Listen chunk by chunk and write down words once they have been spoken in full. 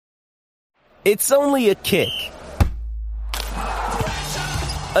It's only a kick,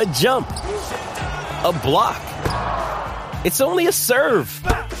 a jump, a block. It's only a serve.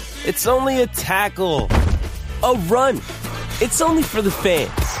 It's only a tackle, a run. It's only for the fans.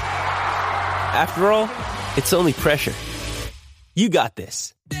 After all, it's only pressure. You got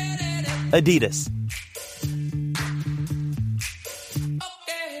this. Adidas.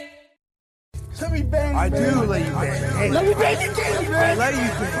 Let me bang. I do let you bang. Hey, let me bang you, I let you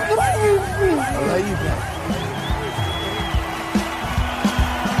bang. I let you bang.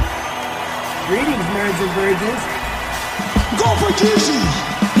 Greetings, marriage and virgins. Go for Jesus.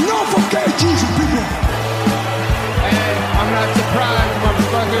 No forget Jesus, people. Hey, I'm not surprised,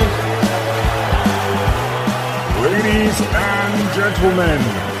 motherfuckers. Ladies and gentlemen,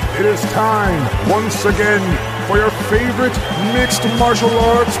 it is time once again for your favorite mixed martial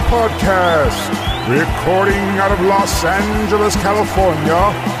arts podcast. Recording out of Los Angeles,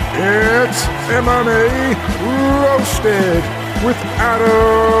 California, it's MMA Roasted with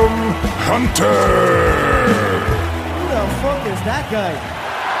Adam Hunter. Who the fuck is that guy?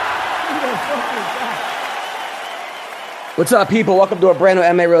 Who the fuck is that? What's up, people? Welcome to a brand new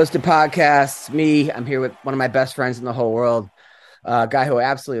MMA Roasted podcast. I'm here with one of my best friends in the whole world, a guy who I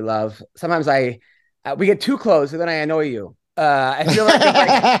absolutely love. Sometimes we get too close, and then I annoy you. I feel like,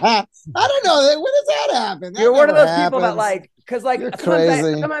 I don't know. When does that happen? You're one of those people that because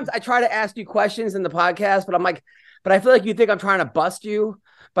sometimes I try to ask you questions in the podcast, but I feel like you think I'm trying to bust you,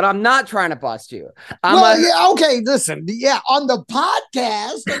 but I'm not trying to bust you. Okay, listen. Yeah, on the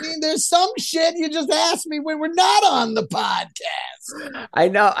podcast, I mean, there's some shit you just asked me when we're not on the podcast. I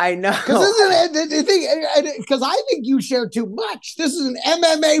know. Because I think you share too much. This is an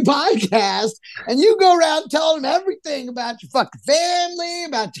MMA podcast, and you go around telling them everything about your fucking family,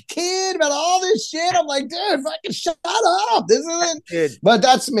 about your kid, about all this shit. I'm like, dude, fucking shut up. This isn't. Dude. But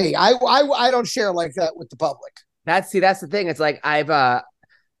that's me. I don't share like that with the public. That's the thing. It's like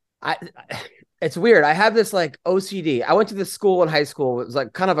it's weird. I have this like OCD. I went to this school in high school. It was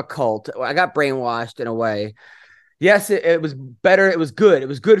like kind of a cult. I got brainwashed in a way. Yes, it was better. It was good. It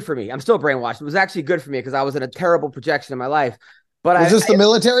was good for me. I'm still brainwashed. It was actually good for me because I was in a terrible projection in my life. But was this the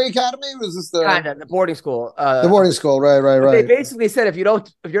military academy? Was this the boarding school? The boarding school, right. They basically said if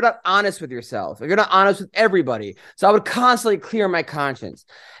you're not honest with yourself, if you're not honest with everybody, so I would constantly clear my conscience.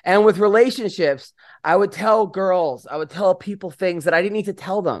 And with relationships, I would tell people things that I didn't need to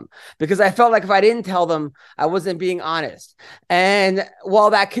tell them because I felt like if I didn't tell them, I wasn't being honest. And while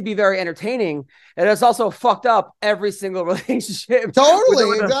that could be very entertaining, it has also fucked up every single relationship.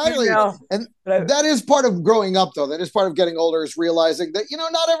 Totally, exactly. And that is part of growing up, though. That is part of getting older, is realizing that,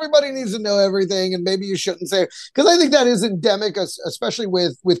 not everybody needs to know everything, and maybe you shouldn't say, because I think that is endemic, especially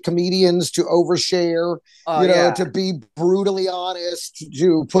with comedians, to overshare, to be brutally honest,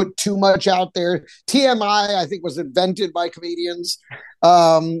 to put too much out there. TMI, I think, was invented by comedians.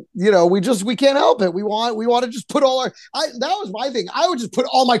 We can't help it. We want to just put that was my thing. I would just put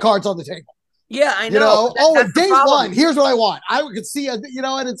all my cards on the table. Yeah, I know. Day one, here's what I want. I could see, and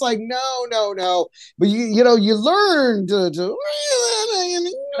it's like, no. But you learn to. But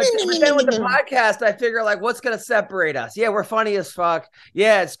then with the podcast, I figure like, what's going to separate us? Yeah, we're funny as fuck.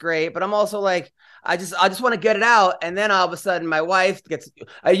 Yeah, it's great. But I'm also like, I just want to get it out. And then all of a sudden my wife it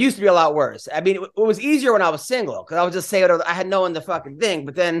used to be a lot worse. I mean, it was easier when I was single because I would just say whatever. I had no one the fucking thing.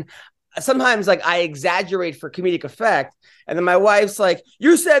 But then sometimes like I exaggerate for comedic effect. And then my wife's like,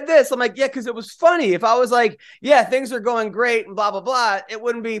 you said this. I'm like, yeah, because it was funny. If I was like, yeah, things are going great and blah, blah, blah, it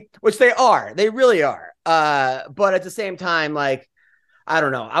wouldn't be, which they are. They really are. But at the same time, like, I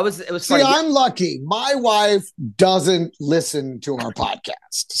don't know. It was funny. See, I'm lucky. My wife doesn't listen to our podcast.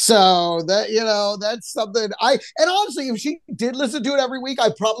 So that's something and honestly, if she did listen to it every week,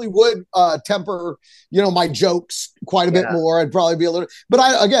 I probably would temper, my jokes quite a bit more. I'd probably be a little, but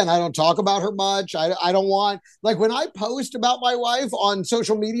I don't talk about her much. I don't want, like, when I post about my wife on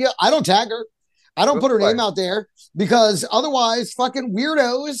social media, I don't tag her. I don't put her name out there because otherwise fucking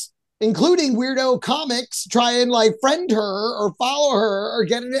weirdos, including weirdo comics, try and like friend her or follow her or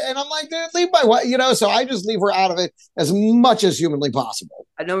get it. And I'm like, dude, leave my wife, so I just leave her out of it as much as humanly possible.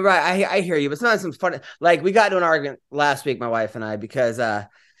 I know, right. I hear you, but sometimes some fun. Like, we got into an argument last week, my wife and I, because,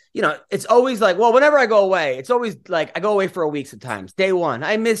 it's always like, well, whenever I go away, it's always like I go away for a week sometimes. Day one,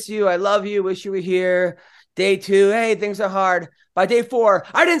 I miss you. I love you. Wish you were here. Day two, hey, things are hard. By day 4,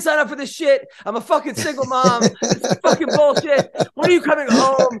 I didn't sign up for this shit. I'm a fucking single mom. This is fucking bullshit. When are you coming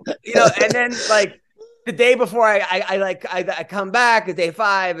home? And then like the day before I come back, it's day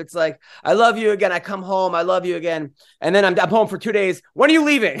 5. It's like, I love you again. I come home. I love you again. And then I'm home for 2 days. When are you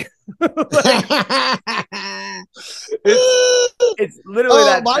leaving? It's literally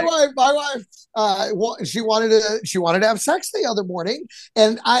that. My wife, she wanted to have sex the other morning,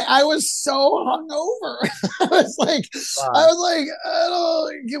 and I was so hungover. I was like,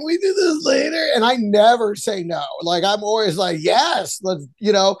 can we do this later? And I never say no. Like, I'm always like, yes, let's,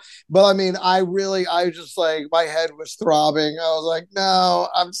 But I mean, I just like, my head was throbbing. I was like, no,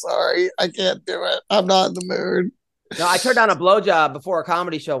 I'm sorry, I can't do it. I'm not in the mood. No, I turned down a blowjob before a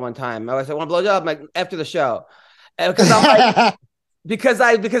comedy show one time. I was like, want a blowjob? I'm like, after the show. Because I'm like, because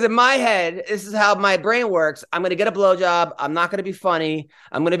in my head, this is how my brain works. I'm going to get a blowjob. I'm not going to be funny.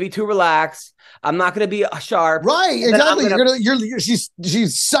 I'm going to be too relaxed. I'm not going to be sharp. Right. Exactly. She's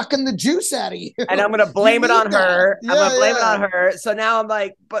sucking the juice out of you. And I'm going to blame it on her. I'm going to blame it on her. So now I'm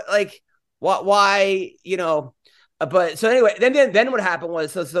like, but like, why, but so anyway, then what happened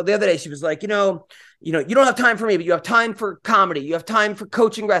was, so the other day she was like, you don't have time for me, but you have time for comedy. You have time for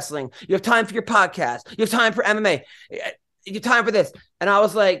coaching wrestling. You have time for your podcast. You have time for MMA. You have time for this. And I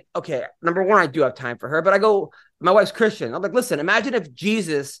was like, okay, number one, I do have time for her, but I go, my wife's Christian. I'm like, listen, imagine if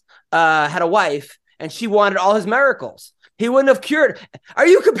Jesus had a wife and she wanted all his miracles. He wouldn't have cured. Are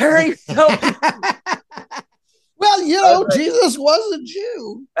you comparing yourself? Well, Jesus was a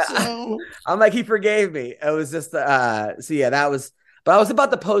Jew. So. I'm like, he forgave me. It was just, that was, but I was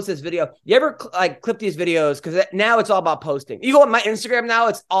about to post this video. You ever clip these videos? Because now it's all about posting. You go on my Instagram now,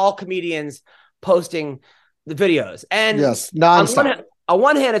 it's all comedians posting the videos. And yes, nonstop. On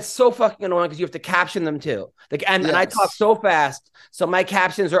one hand, it's so fucking annoying because you have to caption them too. And I talk so fast. So my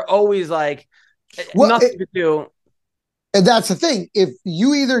captions are always like, nothing to do. And that's the thing. If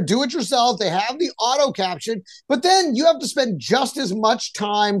you either do it yourself, they have the auto caption, but then you have to spend just as much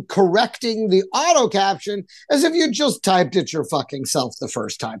time correcting the auto caption as if you just typed it your fucking self the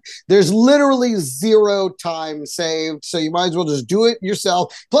first time. There's literally zero time saved. So you might as well just do it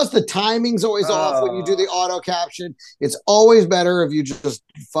yourself. Plus the timing's always off when you do the auto caption. It's always better if you just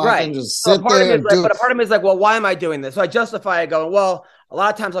fucking just sit there. But a part of me is like, well, why am I doing this? So I justify it going, well, a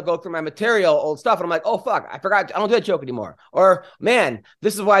lot of times I'll go through my material, old stuff, and I'm like, oh, fuck, I forgot. I don't do that joke anymore. Or, man,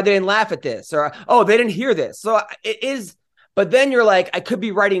 this is why they didn't laugh at this. Or, oh, they didn't hear this. So it is. But then you're like, I could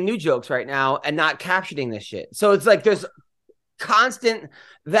be writing new jokes right now and not captioning this shit. So it's like there's constant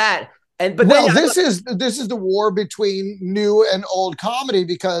that. This is the war between new and old comedy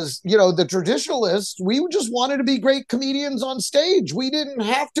because, the traditionalists, we just wanted to be great comedians on stage. We didn't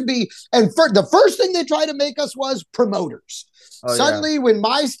have to be. And the first thing they tried to make us was promoters. Suddenly, when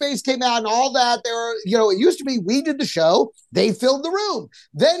MySpace came out and all that, there were, it used to be we did the show, they filled the room.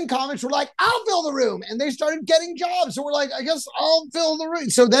 Then comics were like, I'll fill the room. And they started getting jobs. So we're like, I guess I'll fill the room.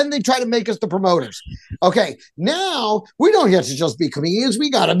 So then they try to make us the promoters. Okay, now we don't get to just be comedians.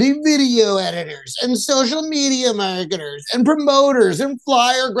 We got to be video editors and social media marketers and promoters and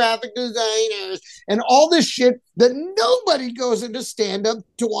flyer graphic designers and all this shit that nobody goes into stand-up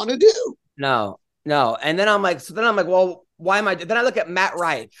to want to do. No. And then I'm like, well, why am I? Then I look at Matt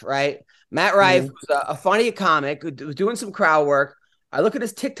Rife, right? Matt Rife was a funny comic who was doing some crowd work. I look at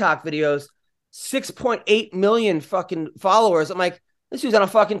his TikTok videos, 6.8 million fucking followers. I'm like, this dude's on a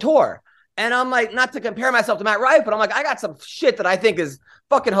fucking tour. And I'm like, not to compare myself to Matt Rife, but I'm like, I got some shit that I think is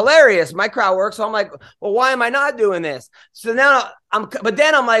fucking hilarious. My crowd work. So I'm like, well, why am I not doing this? So now but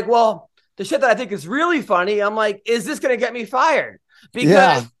then I'm like, well, the shit that I think is really funny, I'm like, is this going to get me fired?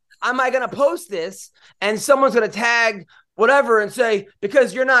 Because am I going to post this and someone's going to tag whatever and say,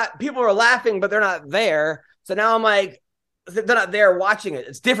 because people are laughing, but they're not there. So now I'm like, they're not there watching it.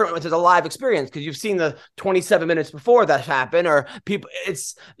 It's different when it's a live experience because you've seen the 27 minutes before that happened, or people,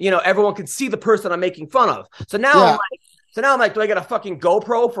 it's, everyone can see the person I'm making fun of. So now I'm like, do I get a fucking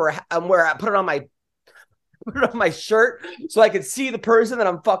GoPro for where I put it on my shirt so I can see the person that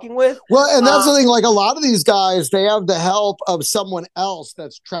I'm fucking with? Well, and that's the thing, like a lot of these guys, they have the help of someone else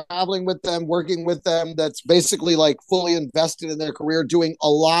that's traveling with them, working with them, that's basically like fully invested in their career, doing a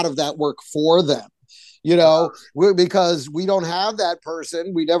lot of that work for them. Because we don't have that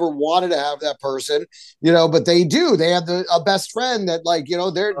person. We never wanted to have that person, but they do. They have a best friend that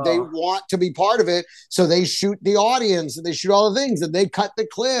they want to be part of it. So they shoot the audience and they shoot all the things and they cut the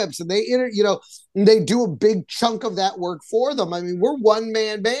clips and and they do a big chunk of that work for them. I mean, we're one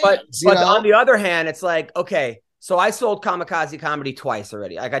man bands. But on the other hand, it's like, okay, so I sold Kamikaze Comedy twice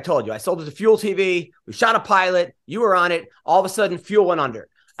already. Like I told you, I sold it to Fuel TV. We shot a pilot. You were on it. All of a sudden, Fuel went under.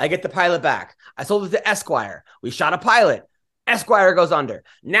 I get the pilot back. I sold it to Esquire. We shot a pilot. Esquire goes under.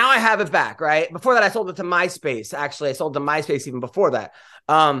 Now I have it back, right? Before that, I sold it to MySpace. Actually, I sold to MySpace even before that.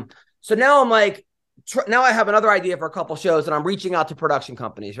 So now I'm like, now I have another idea for a couple shows and I'm reaching out to production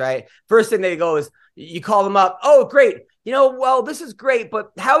companies, right? First thing they go is you call them up. Oh, great. well, this is great,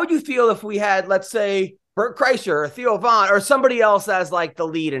 but how would you feel if we had, let's say, Bert Kreischer or Theo Von or somebody else as like the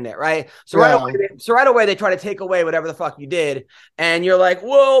lead in it, right? So right away they try to take away whatever the fuck you did, and you're like,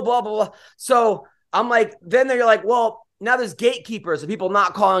 whoa, blah blah blah. So I'm like, then you're like, well, now there's gatekeepers and people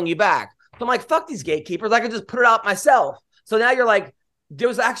not calling you back. So I'm like, fuck these gatekeepers. I can just put it out myself. So now you're like, there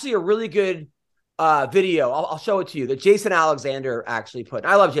was actually a really good video. I'll show it to you that Jason Alexander actually put.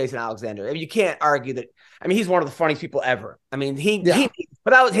 I love Jason Alexander. I mean, you can't argue that. I mean, he's one of the funniest people ever. I mean,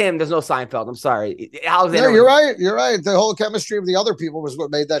 without him, there's no Seinfeld. I'm sorry. Alexander. No, you're right. You're right. The whole chemistry of the other people was what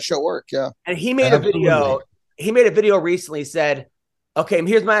made that show work. Yeah. And he made a video. He made a video recently, said, okay,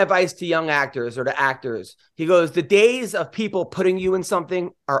 here's my advice to young actors or to actors. He goes, the days of people putting you in something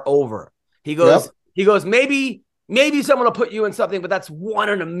are over. He goes, maybe someone will put you in something, but that's 1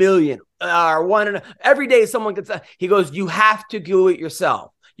 in a million or every day someone gets, he goes, you have to do it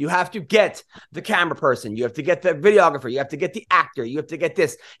yourself. You have to get the camera person. You have to get the videographer. You have to get the actor. You have to get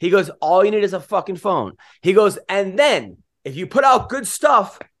this. He goes, all you need is a fucking phone. He goes, and then if you put out good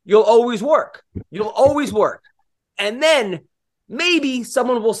stuff, you'll always work. You'll always work. And then maybe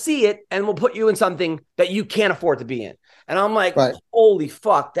someone will see it and will put you in something that you can't afford to be in. And I'm like, holy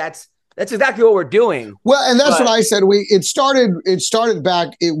fuck, that's exactly what we're doing. Well, and that's what I said. It started back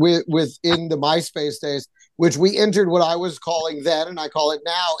within the MySpace days, which we entered what I was calling then, and I call it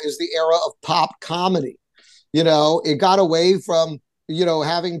now, is the era of pop comedy. It got away from,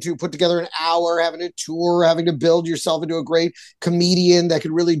 having to put together an hour, having to tour, having to build yourself into a great comedian that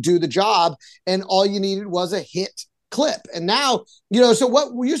could really do the job. And all you needed was a hit clip. And now, so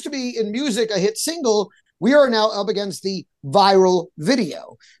what used to be in music, a hit single, we are now up against the viral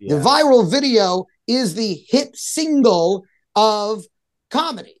video. Yeah. The viral video is the hit single of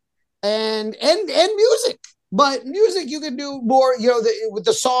comedy and music. But music, you can do more,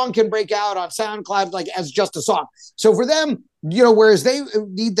 the song can break out on SoundCloud like as just a song. So for them, whereas they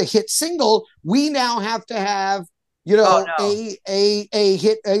need the hit single, we now have to have, a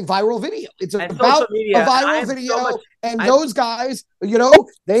viral video. It's about a viral video. Those guys,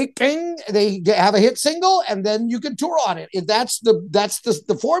 they have a hit single and then you can tour on it. That's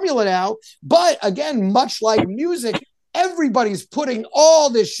the formula now. But again, much like music, everybody's putting all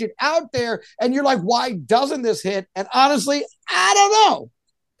this shit out there and you're like, why doesn't this hit? And honestly, I don't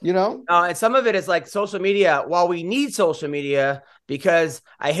know, and some of it is like social media. While we need social media, because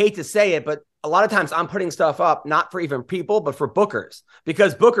I hate to say it, but a lot of times I'm putting stuff up, not for even people, but for bookers,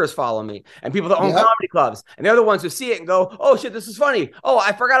 because bookers follow me and people that own comedy clubs. And they're the ones who see it and go, oh shit, this is funny. Oh,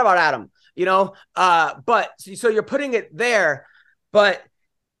 I forgot about Adam, but so you're putting it there, but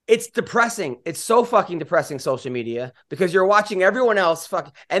it's depressing. It's so fucking depressing, social media, because you're watching everyone else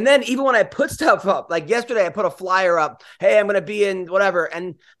fuck. And then even when I put stuff up, like yesterday, I put a flyer up. Hey, I'm going to be in whatever.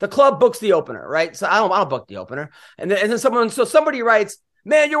 And the club books the opener, right? So I don't book the opener. And then somebody writes,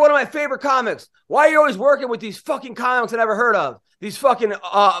 man, you're one of my favorite comics. Why are you always working with these fucking comics I never heard of? These fucking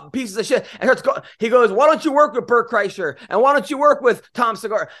pieces of shit. And he goes, why don't you work with Bert Kreischer? And why don't you work with Tom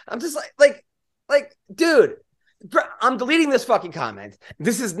Segura? I'm just like, dude, I'm deleting this fucking comment.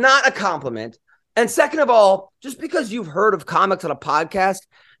 This is not a compliment. And second of all, just because you've heard of comics on a podcast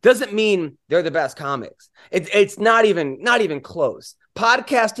doesn't mean they're the best comics. It's not even close.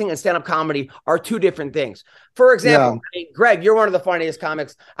 Podcasting and stand-up comedy are two different things. For example, Greg, you're one of the funniest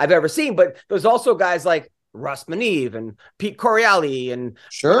comics I've ever seen, but there's also guys like Russ Maneve and Pete Corielli and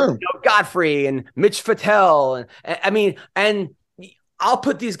Godfrey and Mitch Fattel. And I'll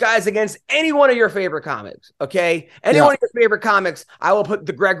put these guys against any one of your favorite comics, okay? Any one of your favorite comics, I will put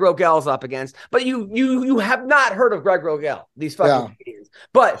the Greg Rogels up against. But you have not heard of Greg Rogel, these fucking comedians.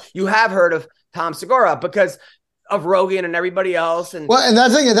 But you have heard of Tom Segura because of Rogan and everybody else. And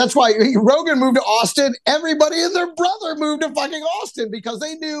that's why Rogan moved to Austin. Everybody and their brother moved to fucking Austin because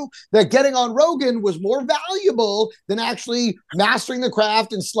they knew that getting on Rogan was more valuable than actually mastering the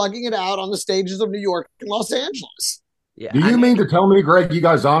craft and slugging it out on the stages of New York and Los Angeles. Yeah, do you mean to tell me, Greg, you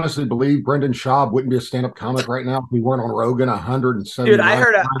guys honestly believe Brendan Schaub wouldn't be a stand-up comic right now if we weren't on Rogan 170? Dude, I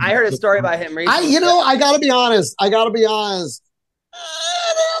heard a story about him recently. I gotta be honest. I don't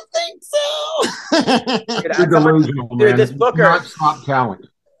think so. Dude, delusional, man. This Booker, not top talent.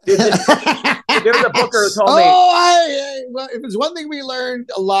 Dude, there was a Booker who told me. Well, if it's one thing we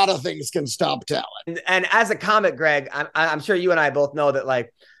learned, a lot of things can stop talent. And as a comic, Greg, I'm sure you and I both know that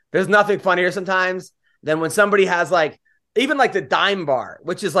like there's nothing funnier sometimes than when somebody has like even like the Dime Bar,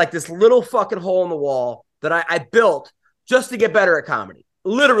 which is like this little fucking hole in the wall that I built just to get better at comedy.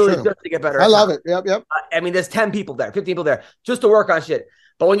 Literally just to get better. I love it. Yep. There's 10 people there, 15 people there just to work on shit.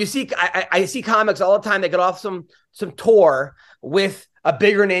 But when you see, I see comics all the time. They get off some tour with a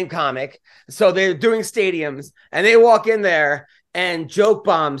bigger name comic, so they're doing stadiums, and they walk in there and joke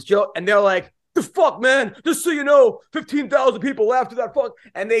bombs, and they're like, "The fuck, man! Just so you know, 15,000 people laughed at that fuck,"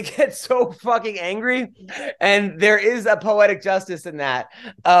 and they get so fucking angry. And there is a poetic justice in that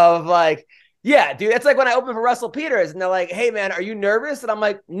of like, yeah, dude, it's like when I open for Russell Peters and they're like, "Hey, man, are you nervous?" And I'm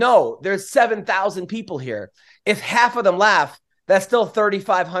like, "No, there's 7,000 people here. If half of them laugh, that's still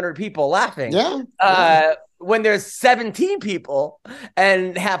 3,500 people laughing." Yeah. When there's 17 people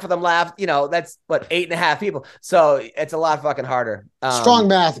and half of them laugh, that's what, 8.5 people. So it's a lot fucking harder. Strong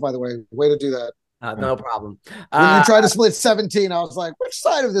math, by the way. Way to do that. No problem. When you try to split 17, I was like, which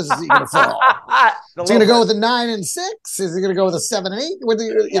side of this is he going to fall? Is he going to go with a 9 and 6? Is he going to go with a 7 and 8? What do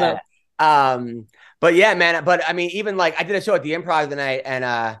you know? But yeah, man. But I mean, even like I did a show at the Improv tonight,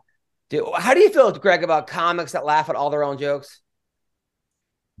 and dude, how do you feel, Greg, about comics that laugh at all their own jokes?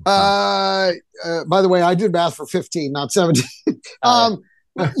 By the way, I did math for 15, not 17.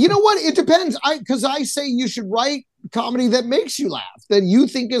 You know what? It depends. Because I say you should write comedy that makes you laugh, that you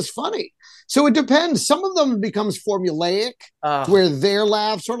think is funny. So it depends. Some of them becomes formulaic, where their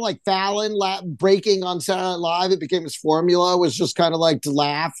laugh, sort of like Fallon breaking on Saturday Night Live, it became his formula, was just kind of like to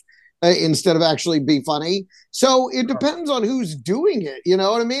laugh instead of actually be funny. So it depends on who's doing it. You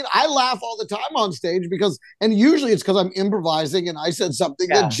know what I mean? I laugh all the time on stage and usually it's because I'm improvising and I said something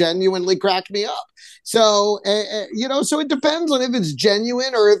that genuinely cracked me up. So, so it depends on if it's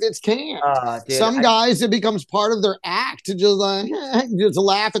genuine or if it's canned. Some guys, it becomes part of their act to just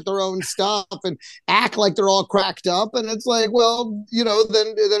laugh at their own stuff and act like they're all cracked up. And it's like, well,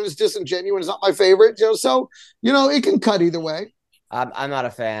 then it's disingenuous. It's not my favorite. So, it can cut either way. I'm not a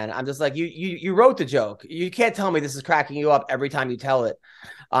fan. I'm just like, you wrote the joke. You can't tell me this is cracking you up every time you tell it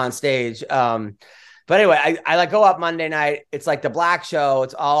on stage. But anyway, I like go up Monday night. It's like the black show.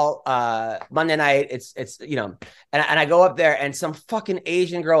 It's all Monday night. It's and I go up there and some fucking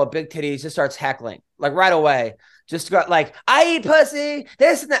Asian girl with big titties just starts heckling like right away. Just got like, "I eat pussy,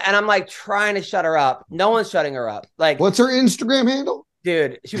 this and that," and I'm like trying to shut her up. No one's shutting her up. Like, what's her Instagram handle?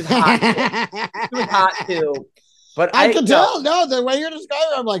 Dude, she was hot. She was hot too. But I can tell. No, the way you're describing,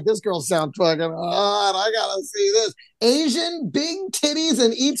 I'm like, this girl sounds fucking hot. I gotta see this. Asian, big titties,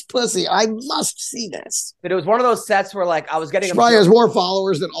 and eats pussy. I must see this. But it was one of those sets where, like, I was getting. She probably has more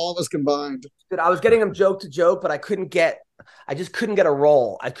followers than all of us combined. Dude, I was getting him joke to joke, but I just couldn't get a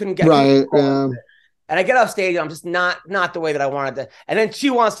roll. I couldn't get right. Yeah. And I get off stage, and I'm just not the way that I wanted to. And then she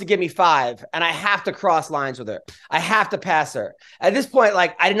wants to give me 5, and I have to cross lines with her. I have to pass her. At this point,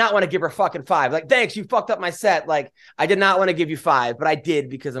 like, I did not want to give her fucking 5. Like, thanks, you fucked up my set. Like, I did not want to give you 5, but I did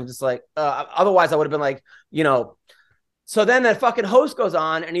because I'm just like, otherwise I would have been like, So then the fucking host goes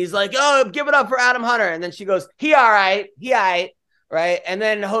on, and he's like, "Oh, give it up for Adam Hunter." And then she goes, "He all right. Right?" And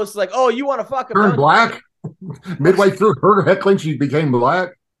then the host is like, "Oh, you want to fuck him?" Turn black? Midway through her heckling, she became black.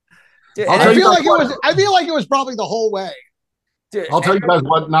 Dude, I feel like it was probably the whole way. Dude, I'll tell you guys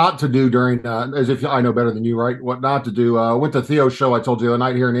what not to do during, as if I know better than you, right? What not to do. Went to Theo's show, I told you the other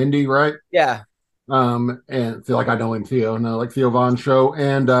night here in Indy, right? Yeah. And feel like I know him, Theo, no, like Theo Von's show.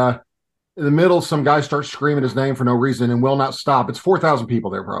 And in the middle, some guy starts screaming his name for no reason and will not stop. It's 4,000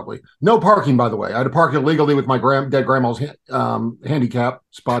 people there, probably. No parking, by the way. I had to park illegally with my dead grandma's handicap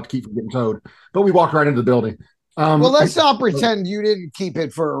spot to keep from getting towed. But we walked right into the building. Well, let's not pretend you didn't keep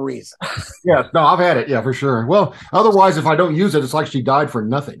it for a reason. Yes, no, I've had it, yeah, for sure. Well, otherwise, if I don't use it, it's like she died for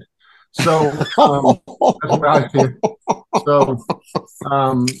nothing. So, that's what I feel.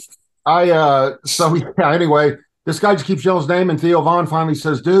 Anyway, this guy just keeps yelling his name, and Theo Von finally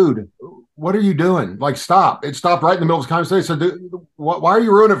says, "Dude, what are you doing? Like, stop!" It stopped right in the middle of his conversation. So, dude, why are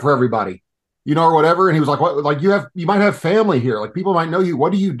you ruining it for everybody? Or whatever. And he was like, "What? Like, you might have family here. Like, people might know you.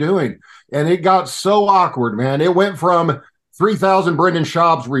 What are you doing?" And it got so awkward, man. It went from 3,000 Brendan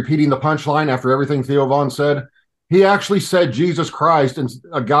Schaubs repeating the punchline after everything Theo Von said. He actually said Jesus Christ, and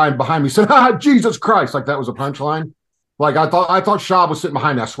a guy behind me said, Jesus Christ, like that was a punchline. Like I thought Schaub was sitting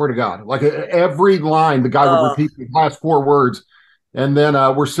behind me, I swear to God. Like every line, the guy would repeat the last 4 words. And then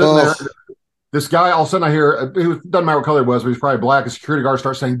we're sitting there. This guy, all of a sudden I hear, it doesn't matter what color it was, but he's probably black. A security guard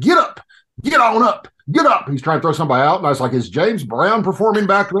starts saying, "Get up, get on up. Get up." He's trying to throw somebody out. And I was like, "Is James Brown performing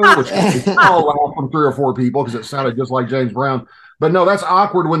back there?" Which I'll laugh from 3 or 4 people because it sounded just like James Brown. But no, that's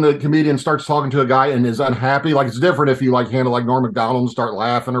awkward when the comedian starts talking to a guy and is unhappy. Like, it's different if you like handle like Norm Macdonald and start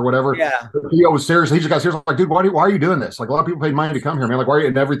laughing or whatever. Yeah. Theo was serious. He just got serious. Like, dude, why are you doing this? Like, a lot of people paid money to come here, man. Like, why are you?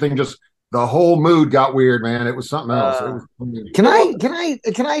 And everything just, the whole mood got weird, man. It was something else. Can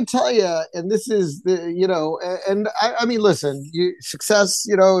I tell you? And this is and I mean, listen, success.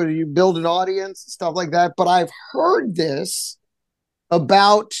 You build an audience, stuff like that. But I've heard this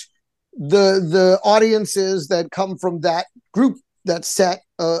about the audiences that come from that group, that set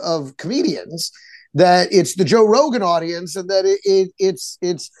of comedians, that it's the Joe Rogan audience, and that it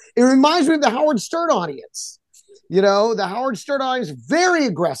reminds me of the Howard Stern audience. You know, the Howard Stern audience, very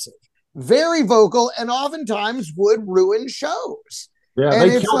aggressive, very vocal, and oftentimes would ruin shows. Yeah,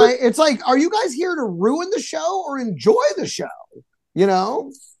 and it's like, are you guys here to ruin the show or enjoy the show? You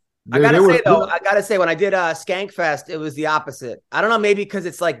know? I gotta say, when I did Skankfest, it was the opposite. I don't know, maybe because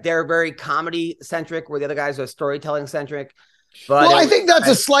it's like they're very comedy centric, where the other guys are storytelling centric. But well, I think that's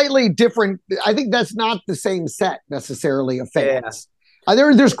a slightly different. I think that's not the same set necessarily of fans. Yeah.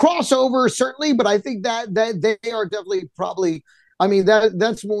 There's crossover certainly, but I think that they are definitely probably. I mean,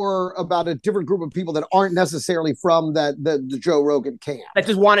 that's more about a different group of people that aren't necessarily from the Joe Rogan camp. I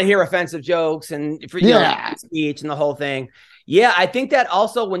just want to hear offensive jokes and speech and the whole thing. Yeah, I think that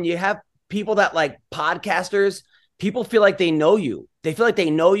also when you have people that like podcasters, people feel like they know you. They feel like they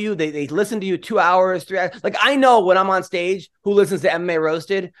know you. They listen to you 2 hours, 3 hours. Like, I know when I'm on stage who listens to MMA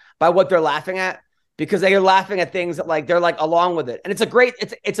Roasted by what they're laughing at, because they are laughing at things that like they're like along with it. And it's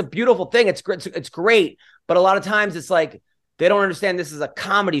a beautiful thing. It's great. But a lot of times it's like they don't understand this is a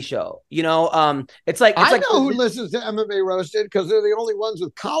comedy show. You know, it's like I know who listens to MMA Roasted because they're the only ones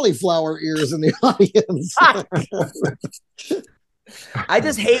with cauliflower ears in the audience. I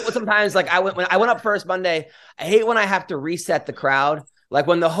just hate when sometimes, like, when I went up first Monday, I hate when I have to reset the crowd. Like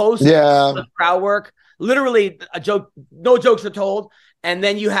when the host does the crowd work, literally no jokes are told, and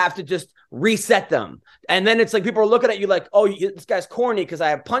then you have to just reset them. And then it's like people are looking at you like, oh, this guy's corny because I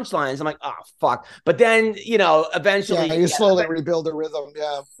have punchlines. I'm like, oh, fuck. But then, you know, eventually you slowly rebuild the rhythm.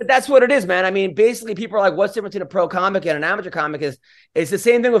 Yeah. But that's what it is, man. I mean, basically people are like, what's the difference between a pro comic and an amateur comic? It's the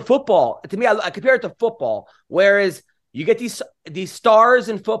same thing with football. To me, I compare it to football, whereas you get these stars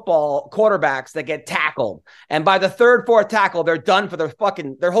in football, quarterbacks that get tackled, and by the third, fourth tackle, they're done for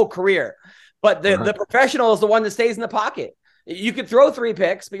their whole career. But the professional is the one that stays in the pocket. You could throw 3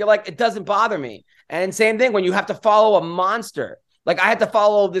 picks, but you're like, it doesn't bother me. And same thing when you have to follow a monster. Like I had to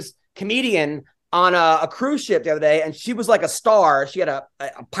follow this comedian on a cruise ship the other day, and she was like a star. She had a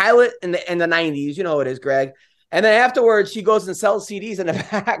pilot in the 90s. You know what it is, Greg. And then afterwards, she goes and sells CDs in the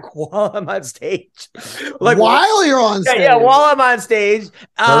back while I'm on stage. Like while you're on stage. Yeah, while I'm on stage.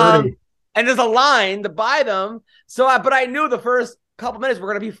 And there's a line to buy them. But I knew the first couple minutes were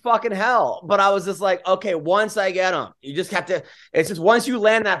going to be fucking hell. But I was just like, okay, once I get them, you just have to, it's just once you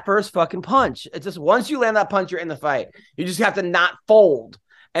land that first fucking punch, it's just once you land that punch, you're in the fight. You just have to not fold.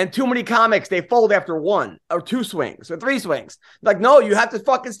 And too many comics, they fold after 1 or 2 swings or 3 swings. Like, no, you have to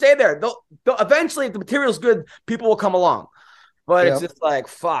fucking stay there. Eventually, if the material's good, people will come along. But it's just like,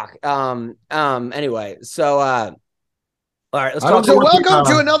 fuck. Anyway, so, all right, let's talk. So welcome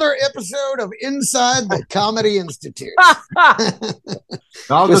to another episode of Inside the Comedy Institute.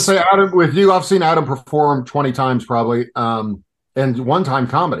 I'll just say, Adam, with you, I've seen Adam perform 20 times probably. And one-time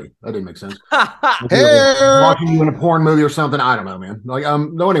comedy. That didn't make sense. Watching you in a porn movie or something. I don't know, man. Like,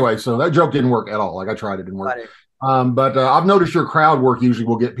 no, anyway, so that joke didn't work at all. Like, I tried, it didn't work. But I've noticed your crowd work usually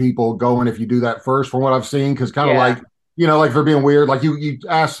will get people going if you do that first, from what I've seen. Because kind of like, you know, like for being weird, like you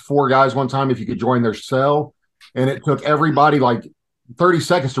asked 4 guys one time if you could join their cell, and it took everybody like 30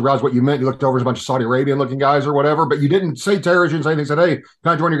 seconds to realize what you meant. You looked over as a bunch of Saudi Arabian looking guys or whatever, but you didn't say terrorists, you didn't say anything. Said, hey,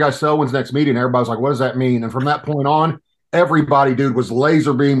 can I join your guys' cell? When's the next meeting? And everybody's like, what does that mean? And from that point on, everybody, dude, was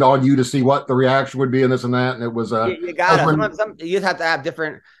laser beamed on you to see what the reaction would be and this and that. And it was you got it. You just have to have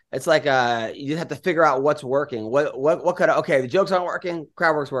different. It's like you just have to figure out what's working. What could the jokes aren't working,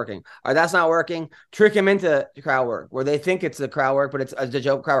 crowd work's working. Or that's not working. Trick him into the crowd work where they think it's the crowd work, but it's the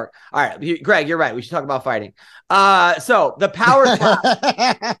joke crowd work. All right, Greg, you're right. We should talk about fighting. So the power slap,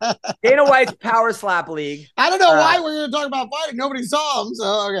 Dana White's Power Slap League. I don't know why we're going to talk about fighting. Nobody saw him,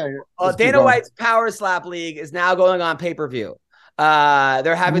 so okay. Dana White's Power Slap League is now going on pay-per-view.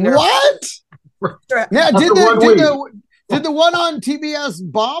 They're having their what? Yeah, did the one on TBS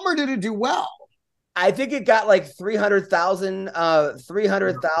bomb or did it do well? I think it got like 300,000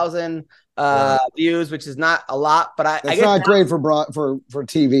 views, which is not a lot, but I guess not great for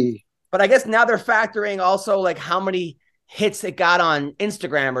TV. But I guess now they're factoring also like how many hits it got on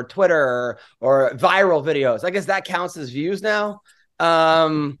Instagram or Twitter or viral videos. I guess that counts as views now.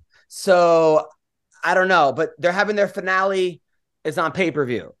 So I don't know, but they're having their finale is on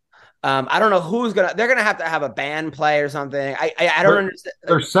pay-per-view. I don't know they're gonna have to have a band play or something. I don't understand.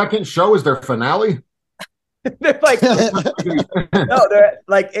 Their second show is their finale. They're like, no, they're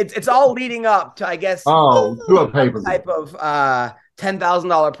like, it's all leading up to, I guess, to a paper type of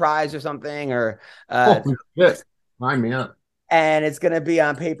 $10,000 prize or something, or Mind me up. And it's gonna be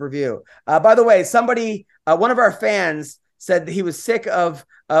on pay-per-view. By the way, somebody, one of our fans said that he was sick of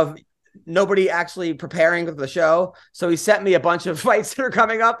nobody actually preparing for the show. So he sent me a bunch of fights that are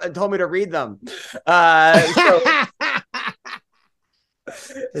coming up and told me to read them.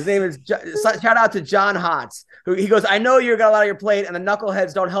 His name is shout out to John Hotz, who he goes, I know you got a lot on your plate and the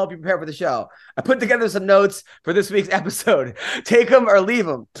knuckleheads don't help you prepare for the show. I put together some notes for this week's episode. Take them or leave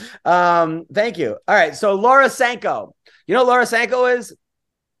them. Thank you. All right. So Laura Sanko, you know, Laura Sanko is,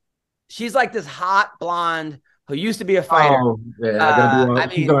 she's like this hot blonde who used to be a fighter. Oh, yeah.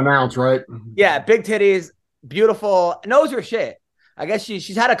 She's going to announce, right? Yeah. Big titties, beautiful, knows her shit. I guess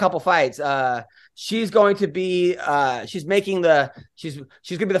she's had a couple fights. She's going to be she's going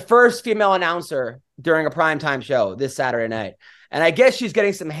to be the first female announcer during a primetime show this Saturday night. And I guess she's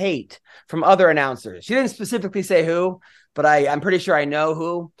getting some hate from other announcers. She didn't specifically say who, but I'm pretty sure I know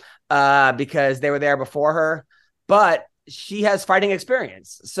who because they were there before her. But she has fighting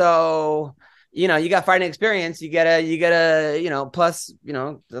experience. So, you know, you got fighting experience, you gotta, you know, plus, you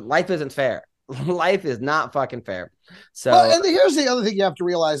know, life isn't fair. Life is not fucking fair. So, well, and here's the other thing you have to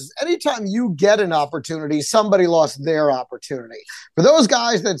realize is anytime you get an opportunity, somebody lost their opportunity. For those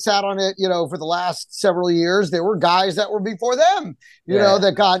guys that sat on it, you know, for the last several years, there were guys that were before them, you know,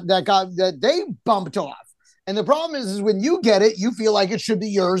 that they bumped off. And the problem is when you get it, you feel like it should be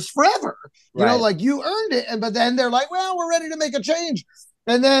yours forever. You know, like you earned it. But then they're like, well, we're ready to make a change.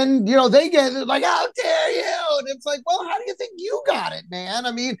 And then, you know, they get it like, how dare you? And it's like, well, how do you think you got it, man?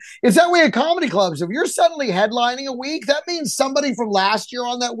 I mean, it's that way at comedy clubs. If you're suddenly headlining a week, that means somebody from last year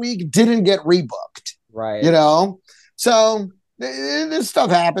on that week didn't get rebooked. Right. You know? So this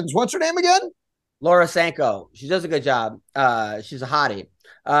stuff happens. What's her name again? Laura Sanko. She does a good job. She's a hottie.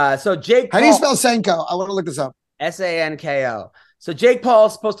 So Jake Paul, how do you spell Sanko? I want to look this up. Sanko. So Jake Paul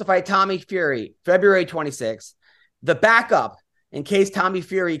is supposed to fight Tommy Fury February 26th. The backup, in case Tommy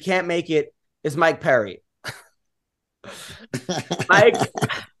Fury can't make it, is Mike Perry. Mike,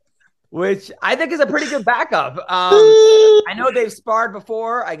 which I think is a pretty good backup. I know they've sparred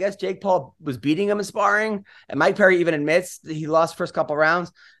before. I guess Jake Paul was beating him in sparring, and Mike Perry even admits that he lost first couple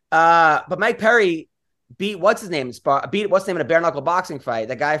rounds. But Mike Perry beat what's his name in a bare knuckle boxing fight.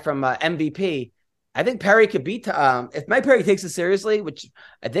 The guy from MVP. I think Perry could beat if Mike Perry takes it seriously, which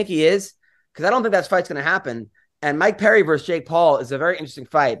I think he is, because I don't think that fight's going to happen. And Mike Perry versus Jake Paul is a very interesting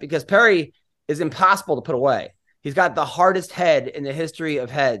fight because Perry is impossible to put away. He's got the hardest head in the history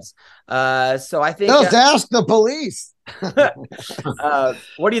of heads. So I think just ask the police.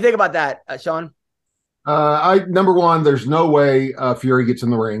 What do you think about that, Sean? Number one, there's no way Fury gets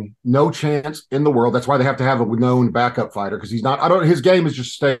in the ring. No chance in the world. That's why they have to have a known backup fighter because he's not. His game is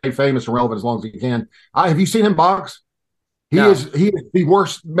just stay famous and relevant as long as he can. Have you seen him box? He is the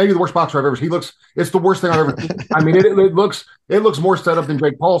worst, maybe the worst boxer I've ever seen. It's the worst thing I've ever seen. I mean, it looks more set up than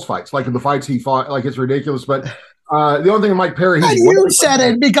Jake Paul's fights. Like in the fights he fought, like it's ridiculous. But the only thing Mike Perry, you said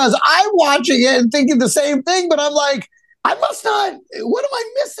it because I'm watching it and thinking the same thing, but I'm like, I must not. What am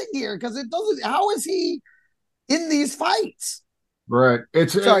I missing here? Because it doesn't. How is he in these fights? Right.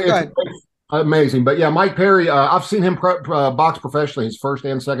 It's go ahead. Amazing. But yeah, Mike Perry. I've seen him box professionally, his first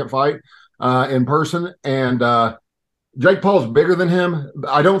and second fight in person, and Jake Paul's bigger than him.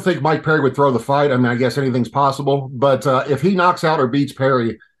 I don't think Mike Perry would throw the fight. I mean, I guess anything's possible. But if he knocks out or beats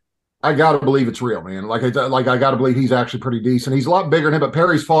Perry, I got to believe it's real, man. I got to believe he's actually pretty decent. He's a lot bigger than him, but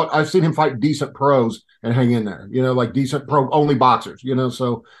Perry's fought. I've seen him fight decent pros and hang in there. You know, like decent pro only boxers. You know,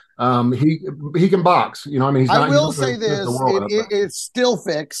 so he can box. You know, I mean, I will say this: it's still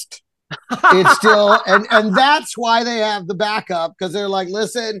fixed. It's still, and that's why they have the backup because they're like,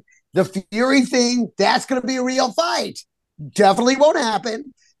 listen. The Fury thing, that's going to be a real fight. Definitely won't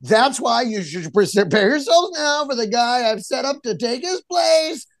happen. That's why you should prepare yourselves now for the guy I've set up to take his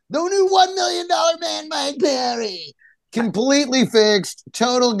place. The new $1 million man, Mike Perry. Completely fixed.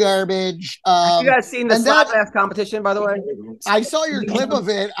 Total garbage. Have you guys seen the slap ass competition, by the way? I saw your clip of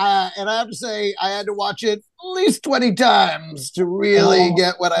it, and I have to say I had to watch it at least 20 times to really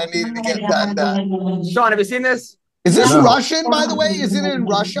get what I needed to get done. Sean, have you seen this? Is this Russian, by the way? Is it in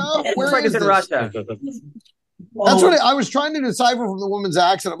Russia? Where is it in Russia? That's what I was trying to decipher from the woman's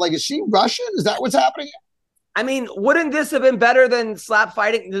accent. I'm like, is she Russian? Is that what's happening? I mean, wouldn't this have been better than slap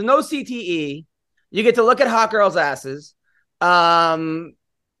fighting? There's no CTE. You get to look at hot girls' asses.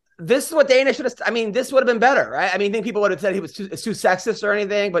 This is what Dana should have. I mean, this would have been better, right? I mean, I think people would have said he was too sexist or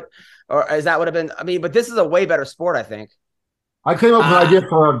anything, or is that would have been? I mean, but this is a way better sport, I think. I came up with an idea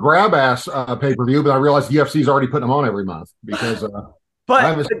for a grab ass pay-per-view, but I realized the UFC's already putting them on every month because I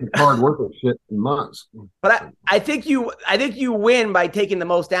haven't seen hard work of shit in months. But I think you win by taking the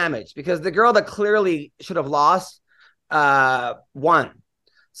most damage because the girl that clearly should have lost won.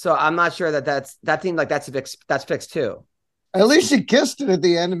 So I'm not sure that seems like that's fixed too. At least she kissed it at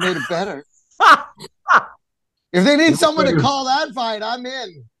the end and made it better. If they need someone to call that fight, I'm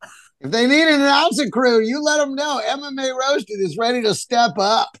in. If they need an announcing crew, you let them know. MMA Roasted is ready to step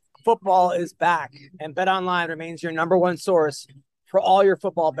up. Football is back, and BetOnline remains your number one source for all your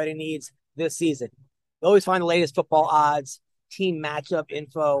football betting needs this season. You always find the latest football odds, team matchup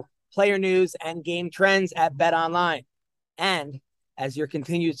info, player news, and game trends at BetOnline. And as your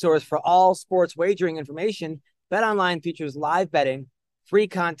continued source for all sports wagering information, BetOnline features live betting, free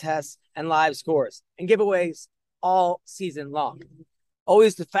contests, and live scores, and giveaways all season long.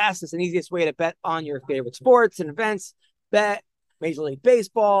 Always the fastest and easiest way to bet on your favorite sports and events. Bet Major League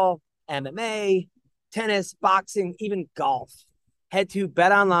Baseball, MMA, tennis, boxing, even golf. Head to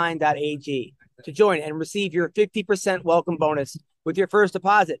betonline.ag to join and receive your 50% welcome bonus with your first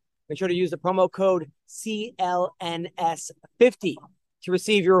deposit. Make sure to use the promo code CLNS50 to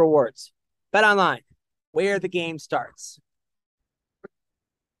receive your rewards. BetOnline, where the game starts.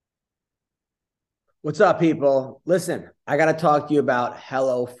 What's up, people? Listen, I got to talk to you about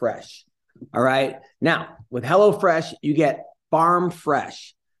HelloFresh. All right. Now, with HelloFresh, you get farm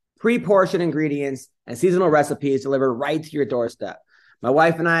fresh, pre-portioned ingredients and seasonal recipes delivered right to your doorstep. My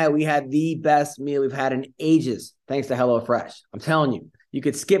wife and I, we had the best meal we've had in ages, thanks to HelloFresh. I'm telling you, you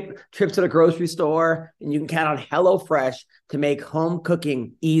could skip trips to the grocery store and you can count on HelloFresh to make home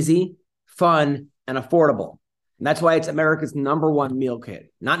cooking easy, fun, and affordable. And that's why it's America's number one meal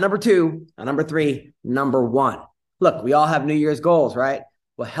kit. Not number two, not number three, number one. Look, we all have New Year's goals, right?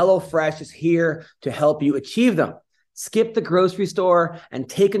 Well, HelloFresh is here to help you achieve them. Skip the grocery store and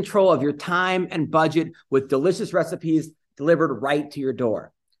take control of your time and budget with delicious recipes delivered right to your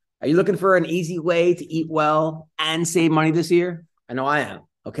door. Are you looking for an easy way to eat well and save money this year? I know I am.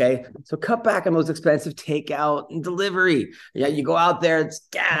 Okay. So cut back on those expensive takeout and delivery. Yeah. You go out there, it's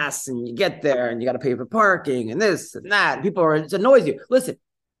gas, and you get there and you got to pay for parking and this and that. It annoys you. Listen,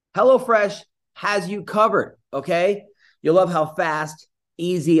 HelloFresh has you covered. Okay. You'll love how fast,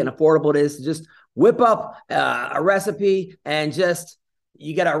 easy, and affordable it is to just whip up a recipe and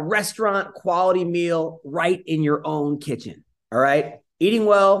you get a restaurant quality meal right in your own kitchen. All right. Eating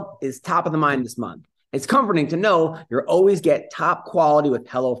well is top of the mind this month. It's comforting to know you'll always get top quality with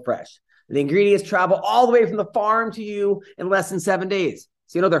HelloFresh. The ingredients travel all the way from the farm to you in less than 7 days.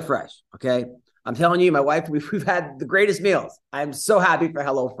 So you know they're fresh, okay? I'm telling you, my wife, we've had the greatest meals. I'm so happy for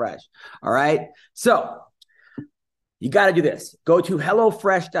HelloFresh, all right? So you got to do this. Go to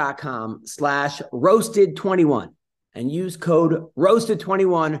HelloFresh.com/roasted21 and use code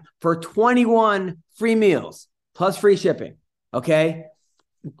roasted21 for 21 free meals plus free shipping, okay?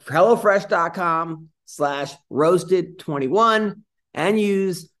 HelloFresh.com/roasted21 and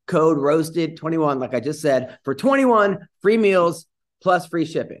use code roasted21, like I just said, for 21 free meals plus free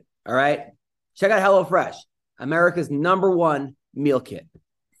shipping. All right. Check out HelloFresh, America's number one meal kit.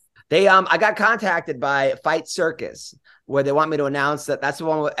 I got contacted by Fight Circus where they want me to announce that's the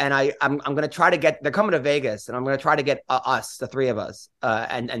one. And I'm going to try to they're coming to Vegas and I'm going to try to get us, the three of us,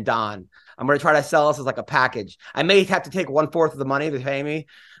 and Don. I'm going to try to sell us as like a package. I may have to take 1/4 of the money to pay me,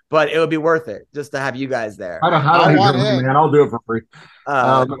 but it would be worth it just to have you guys there. I want it, man. I'll do it for free.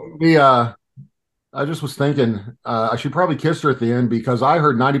 I just was thinking I should probably kiss her at the end because I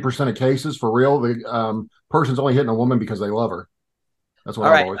heard 90% of cases for real. The person's only hitting a woman because they love her. That's what.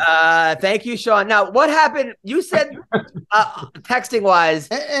 All right. Thank you, Sean. Now, what happened? You said texting wise.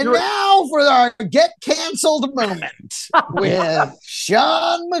 And now for our get canceled moment with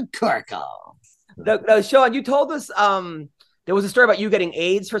Sean McCorkle. No, Sean, you told us there was a story about you getting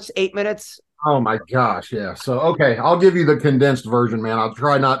AIDS for 8 minutes. Oh my gosh, yeah. So okay, I'll give you the condensed version, man. I'll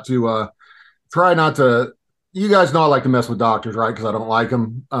try not to. You guys know I like to mess with doctors, right? Because I don't like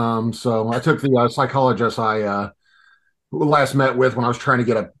them. So I took the psychologist I last met with when I was trying to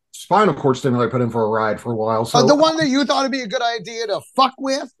get a spinal cord stimulator put in for a ride for a while. So the one that you thought it'd be a good idea to fuck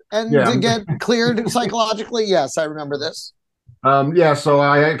with and to get cleared psychologically. Yes, I remember this. So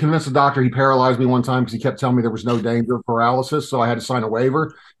I convinced the doctor. He paralyzed me one time because he kept telling me there was no danger of paralysis. So I had to sign a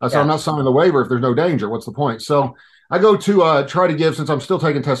waiver. I said, I'm not signing the waiver if there's no danger. What's the point? So I go to try to give, since I'm still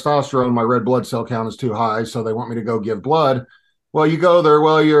taking testosterone, my red blood cell count is too high. So they want me to go give blood. Well, you go there.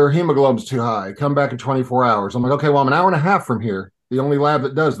 Well, your hemoglobin's too high. Come back in 24 hours. I'm like, okay, well, I'm an hour and a half from here. The only lab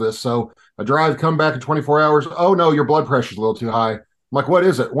that does this. So I drive, come back in 24 hours. Oh, no, your blood pressure's a little too high. I'm like, what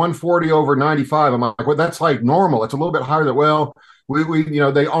is it? 140/95. I'm like, well, that's like normal. It's a little bit higher than, well, we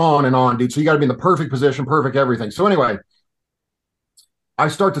they on and on, dude. So you got to be in the perfect position, perfect everything. So anyway, I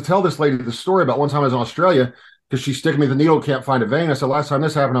start to tell this lady the story about one time I was in Australia because she's sticking me the needle, can't find a vein. I said, last time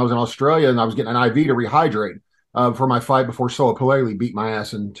this happened, I was in Australia and I was getting an IV to rehydrate. for my fight before Soa Paleli beat my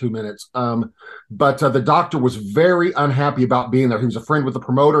ass in 2 minutes. But the doctor was very unhappy about being there. He was a friend with the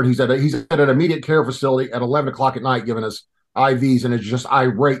promoter, and he's at an immediate care facility at 11 o'clock at night giving us IVs, and it's just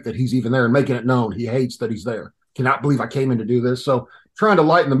irate that he's even there and making it known. He hates that he's there. Cannot believe I came in to do this. So trying to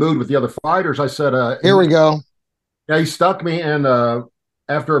lighten the mood with the other fighters, I said, here we go. Yeah, he stuck me, and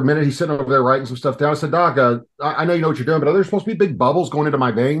after a minute, he's sitting over there writing some stuff down. I said, Doc, I know you know what you're doing, but are there supposed to be big bubbles going into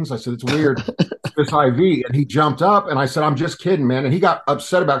my veins? I said, it's weird, this IV. And he jumped up, and I said, I'm just kidding, man. And he got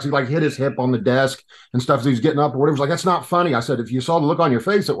upset about it. He like hit his hip on the desk and stuff as he was getting up or whatever. He was like, that's not funny. I said, if you saw the look on your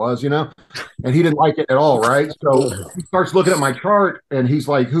face, it was, And he didn't like it at all, right? So he starts looking at my chart, and he's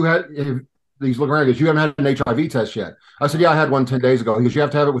like, he's looking around. He goes, you haven't had an HIV test yet. I said, yeah, I had one 10 days ago. He goes, you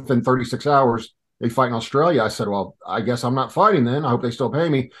have to have it within 36 hours. They fight in Australia. I said, well, I guess I'm not fighting then. I hope they still pay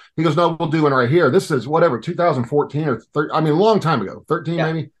me. He goes, no, we'll do one right here. This is whatever, 2014 or 13, a long time ago, 13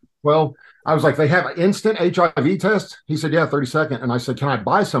 maybe. Well, I was like, they have an instant HIV test? He said, yeah, 30 second. And I said, can I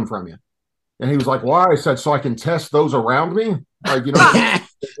buy some from you? And he was like, why? I said, so I can test those around me? Like,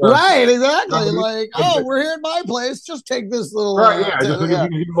 right, exactly. Like, we're here at my place. Just take this little. Right, yeah.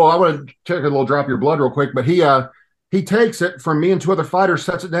 Well, I want to check a little drop of your blood real quick. But he takes it from me and two other fighters,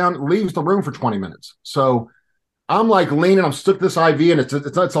 sets it down, leaves the room for 20 minutes. So I'm like leaning, I'm stuck this IV, and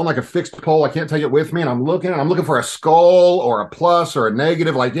it's on like a fixed pole. I can't take it with me. And I'm looking for a skull or a plus or a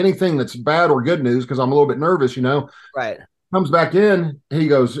negative, like anything that's bad or good news, because I'm a little bit nervous, Right. Comes back in, he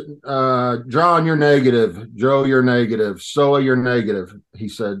goes, John, you're negative. Joe, you're negative. Soa, you're negative. He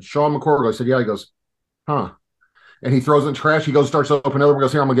said, Sean McCorkle. I said, yeah. He goes, huh. And he throws it in trash. He goes, starts to open another one.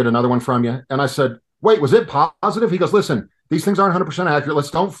 Goes, here, I'm going to get another one from you. And I said, wait, was it positive? He goes, listen, these things aren't 100% accurate.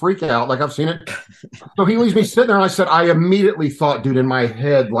 Let's don't freak out. Like, I've seen it. So he leaves me sitting there, and I said, I immediately thought, dude, in my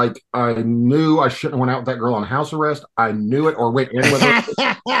head, like, I knew I shouldn't have went out with that girl on house arrest. I knew it, or went in with her.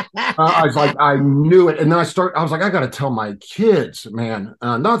 I was like, I knew it. And then I was like, I got to tell my kids, man,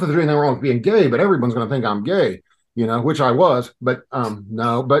 not that there's anything wrong with being gay, but everyone's going to think I'm gay, which I was, but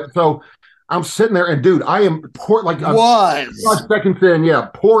no. But so I'm sitting there, and dude, I am like 5 seconds in,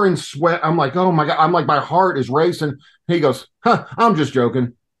 pouring sweat. I'm like, oh my God. I'm like, my heart is racing. He goes, I'm just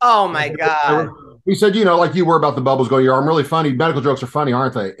joking. Oh my God. He said, like you were about the bubbles going your arm. Really funny. Medical jokes are funny,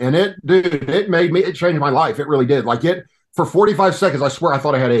 aren't they? And it changed my life. It really did. Like for 45 seconds, I swear I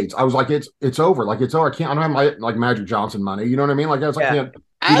thought I had AIDS. I was like, it's over. Like, it's over. I don't have my like Magic Johnson money. You know what I mean? Like, I can't.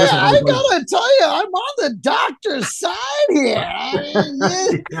 I gotta tell you, I'm on the doctor's side here. I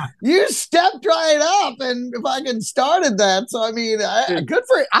mean, you stepped right up and fucking started that. So I mean, good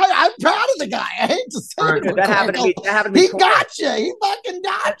for you. I'm proud of the guy. I hate to say it. That happened to me. He got you. He fucking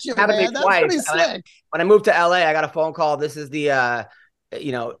got you, man. That's pretty slick. When I moved to LA, I got a phone call. This is the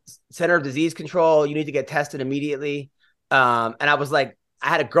Center of Disease Control. You need to get tested immediately. And I was like, I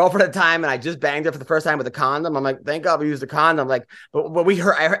had a girlfriend at the time, and I just banged her for the first time with a condom. I'm like, thank God we used a condom. Like, but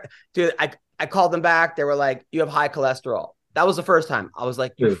I called them back. They were like, you have high cholesterol. That was the first time. I was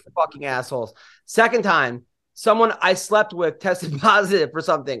like, you fucking assholes. Second time, someone I slept with tested positive for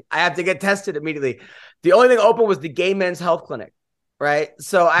something. I had to get tested immediately. The only thing open was the gay men's health clinic. Right.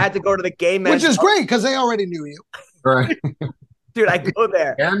 So I had to go to the gay men's. Which is great because they already knew you. Right. Dude, I go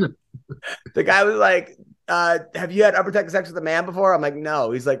there. And the guy was like, have you had unprotected sex with a man before? I'm like,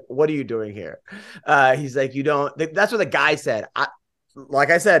 no. He's like, what are you doing here? He's like, you don't. That's what the guy said. Like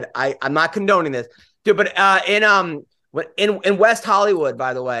I said, I'm not condoning this, dude. But in West Hollywood,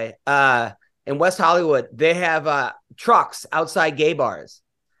 by the way, in West Hollywood, they have trucks outside gay bars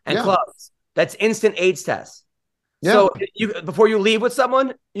and clubs. That's instant AIDS tests. Yeah. So before you leave with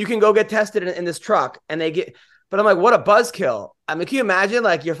someone, you can go get tested in this truck, and they get. But I'm like, what a buzzkill. I mean, can you imagine,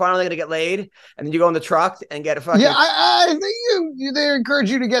 like, you're finally going to get laid, and then you go in the truck and get a fucking... Yeah, I think they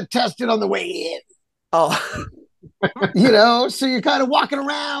encourage you to get tested on the way in. Oh. So you're kind of walking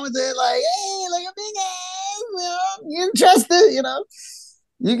around with it like, hey, like a big ass, you trust it,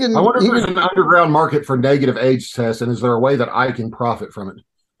 You can... I wonder if there's an underground market for negative AIDS tests, and is there a way that I can profit from it?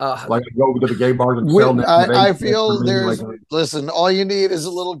 Like go to the gay bars and sell I feel there's... Listen, all you need is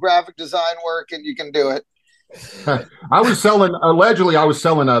a little graphic design work, and you can do it. I was selling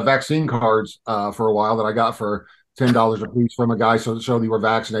vaccine cards for a while that I got for $10 a piece from a guy so that showed you were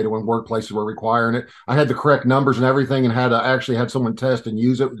vaccinated when workplaces were requiring it. I had the correct numbers and everything, and actually had someone test and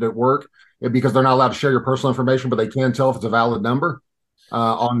use it at work because they're not allowed to share your personal information, but they can tell if it's a valid number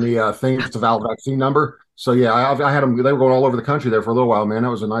on the thing if it's a valid vaccine number. So yeah, I had them. They were going all over the country there for a little while, man. That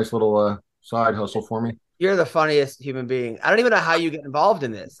was a nice little side hustle for me. You're the funniest human being. I don't even know how you get involved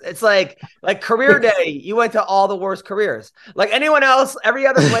in this. It's like career day. You went to all the worst careers. Like anyone else, every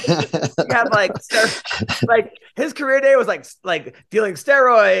other place, you have like his career day was like dealing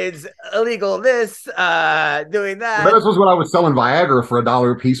steroids, illegal this, doing that. This was when I was selling Viagra for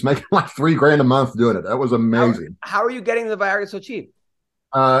 $1 a piece, making like $3,000 a month doing it. That was amazing. How are you getting the Viagra so cheap?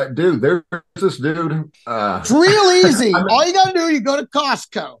 Dude, there's this dude. It's real easy. All you gotta do, you go to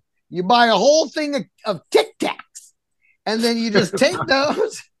Costco. You buy a whole thing of Tic Tacs, and then you just take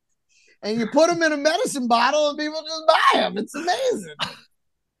those and you put them in a medicine bottle, and people just buy them. It's amazing.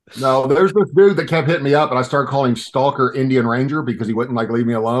 No, there's this dude that kept hitting me up, and I started calling him Stalker Indian Ranger because he wouldn't like leave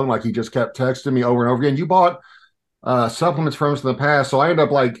me alone. Like he just kept texting me over and over again. You bought supplements from us in the past, so I ended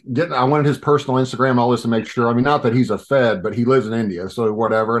up like I wanted his personal Instagram and all this to make sure. I mean, not that he's a Fed, but he lives in India, so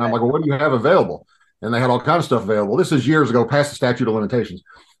whatever. And I'm like, well, what do you have available? And they had all kinds of stuff available. This is years ago, past the statute of limitations.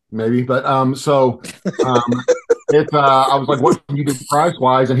 Maybe, but I was like, what can you do price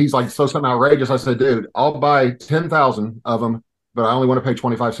wise? And he's like, so something outrageous. I said, dude, I'll buy 10,000 of them, but I only want to pay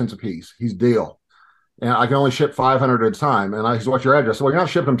 25 cents a piece. He's deal. And I can only ship 500 at a time. And I said, what's your address? So, well, you're not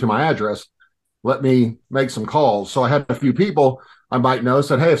shipping them to my address. Let me make some calls. So I had a few people I might know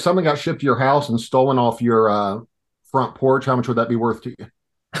said, hey, if something got shipped to your house and stolen off your front porch, how much would that be worth to you?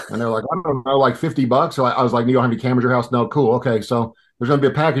 And they're like, I don't know, like $50. So I was like, you don't have any cameras at your house? No, cool. Okay. So there's going to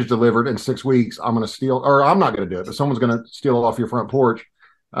be a package delivered in 6 weeks. I'm going to steal, or I'm not going to do it, but someone's going to steal off your front porch,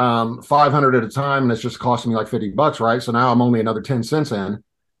 500 at a time. And it's just costing me like $50, right? So now I'm only another 10 cents in.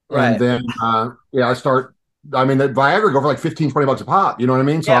 Right. And then, the Viagra go for like 15, $20 a pop. You know what I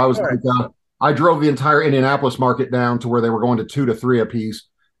mean? So I was like, I drove the entire Indianapolis market down to where they were going to 2 to 3 a piece.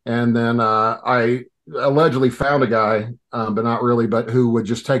 And then I allegedly found a guy, but not really, but who would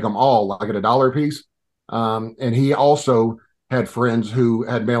just take them all like at $1 a piece. And he also had friends who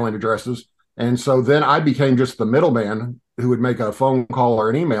had mailing addresses. And so then I became just the middleman who would make a phone call or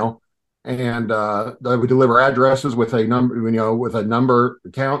an email, and they would deliver addresses with a number, with a number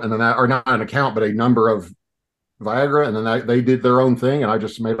account, and then that, or not an account, but a number of Viagra. And then they did their own thing, and I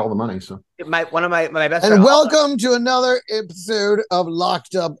just made all the money. So one of my best friends. And welcome to another episode of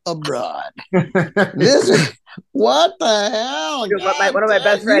Locked Up Abroad. This is what the hell? One of my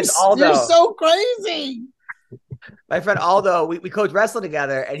best friends, Aldo. You're so crazy. My friend Aldo, we coached wrestling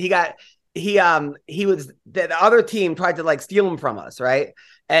together, and he was the other team tried to like steal him from us, right?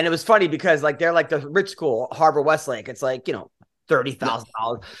 And it was funny because like they're like the rich school, Harbor Westlake. It's like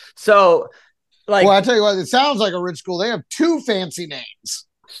 $30,000. So like, well, I tell you what, it sounds like a rich school. They have 2 fancy names.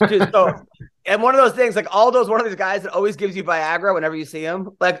 Dude, and one of those things, like Aldo's one of these guys that always gives you Viagra whenever you see him.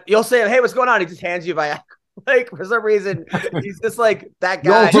 Like you'll say, "Hey, what's going on?" He just hands you Viagra. Like for some reason, he's just like that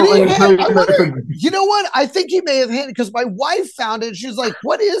guy. You know what? I think he may have handed, because my wife found it. She was like,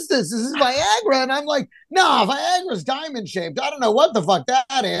 "What is this? This is Viagra." And I'm like, "No, Viagra's diamond shaped. I don't know what the fuck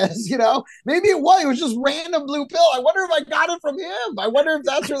that is. Maybe it was just random blue pill. I wonder if I got it from him. I wonder if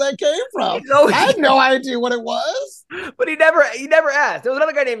that's where that came from. I had no idea what it was." But he never asked. There was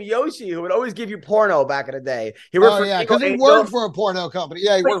another guy named Yoshi who would always give you porno back in the day. He worked because he worked for a porno company.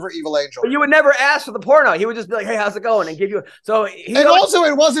 Yeah, he worked for Evil Angel. But you would never ask for the porno. He would just be like, "Hey, how's it going?" and give you. So also,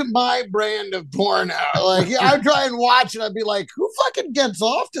 it wasn't my brand of porno. Like I'd try and watch it. I'd be like, "Who fucking gets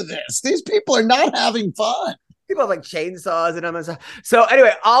off to this? These people are not having fun." People have like chainsaws in them and stuff. So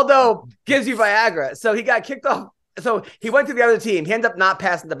anyway, Aldo gives you Viagra. So he got kicked off. So he went to the other team. He ended up not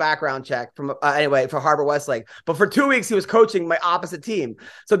passing the background check for Harbor Westlake. But for 2 weeks, he was coaching my opposite team.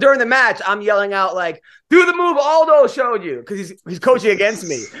 So during the match, I'm yelling out like, "Do the move Aldo showed you," because he's coaching against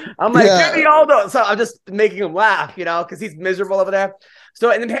me. I'm like, "Give me Aldo." So I'm just making him laugh, because he's miserable over there. So,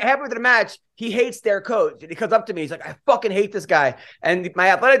 and then halfway through the match, he hates their coach. And he comes up to me. He's like, "I fucking hate this guy." And my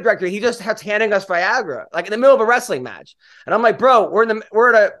athletic director, he just starts handing us Viagra, like in the middle of a wrestling match. And I'm like, "Bro,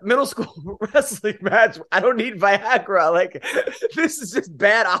 we're at a middle school wrestling match. I don't need Viagra. Like, this is just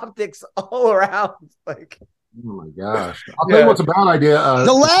bad optics all around." Like, oh my gosh. I'll tell you what's a bad idea.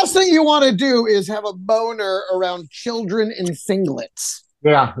 The last thing you want to do is have a boner around children in singlets.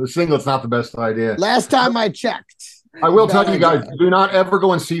 Yeah, the singlet's not the best idea. Last time I checked. I will tell you guys, do not ever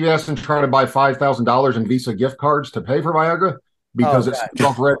go in CVS and try to buy $5,000 in Visa gift cards to pay for Viagra, because it's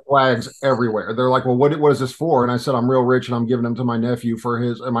off red flags everywhere. They're like, "Well, what is this for?" And I said, "I'm real rich and I'm giving them to my nephew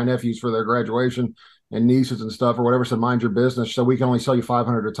my nephews for their graduation and nieces and stuff or whatever." Said, "Mind your business. So we can only sell you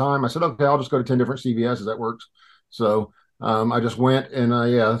 500 at a time." I said, "Okay, I'll just go to 10 different CVSs. That works." So I just went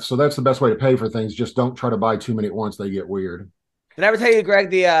and so that's the best way to pay for things. Just don't try to buy too many at once. They get weird. Did I ever tell you, Greg,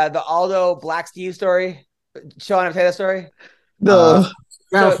 the Aldo Black Steve story? Sean, ever tell that story? No.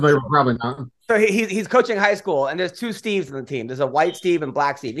 Probably not. So he's coaching high school, and there's two Steves on the team. There's a white Steve and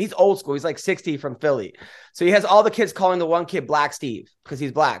black Steve. He's old school. He's like 60 from Philly. So he has all the kids calling the one kid Black Steve because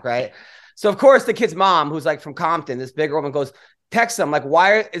he's black, right? So of course the kid's mom, who's like from Compton, this bigger woman, goes, text him like,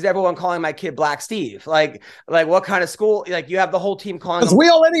 why is everyone calling my kid Black Steve? Like what kind of school? Like you have the whole team calling him. We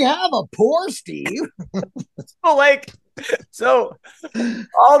already have a poor Steve. So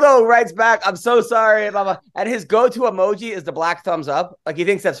Aldo writes back, I'm so sorry, blah, blah. And his go-to emoji is the black thumbs up. Like he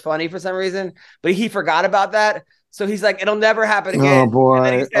thinks that's funny for some reason, but he forgot about that. So he's like, it'll never happen again. Oh boy. And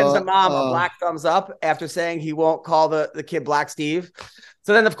then he sends the mom a black thumbs up after saying he won't call the kid Black Steve.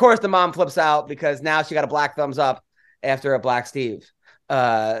 So then of course the mom flips out because now she got a black thumbs up after a Black Steve.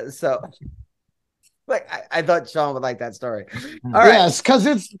 So like I thought Sean would like that story. All right. Yes, because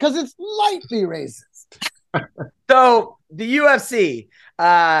it's lightly racist. So the UFC,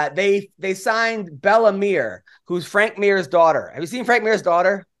 they signed Bella Mir, who's Frank Mir's daughter. Have you seen Frank Mir's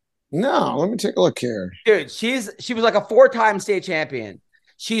daughter? No, let me take a look here. Dude, she was like a 4-time state champion.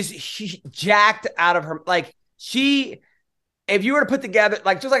 She's jacked out of her. Like if you were to put together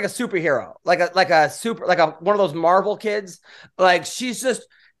like just like a superhero, like one of those Marvel kids, like she's just,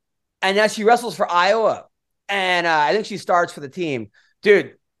 and now she wrestles for Iowa, and I think she starts for the team.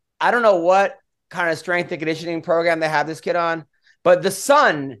 Dude, I don't know what kind of strength and conditioning program they have this kid on, but the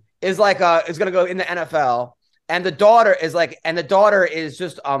son is like is going to go in the NFL, and the daughter is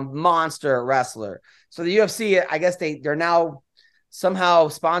just a monster wrestler. So the UFC, I guess they're now somehow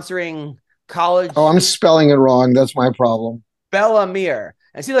sponsoring college. Oh, I'm spelling it wrong. That's my problem. Bella Mir.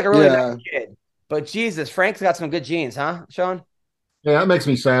 And she's like a really nice kid, but Jesus, Frank's got some good genes, huh, Sean? Yeah, that makes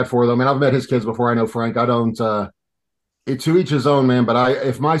me sad for them. I mean, I've met his kids before. I know Frank. I don't. It's to each his own, man. But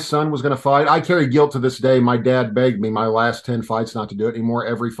if my son was going to fight, I carry guilt to this day. My dad begged me my last 10 fights not to do it anymore.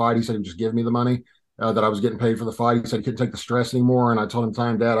 Every fight, he said he would just give me the money that I was getting paid for the fight. He said he couldn't take the stress anymore. And I told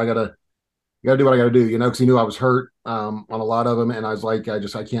him, Dad, I gotta do what I gotta do, because he knew I was hurt on a lot of them. And I was like, I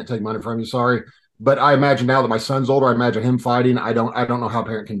can't take money from you. Sorry. But I imagine now that my son's older, I imagine him fighting. I don't know how a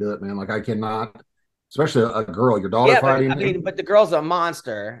parent can do it, man. Like I cannot, especially a girl, your daughter fighting. But the girl's a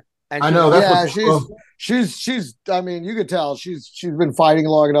monster. And I know that's she's. I mean, you could tell she's been fighting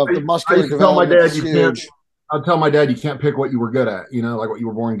long enough. The muscular development is huge. I'd tell my dad you can't pick what you were good at, like what you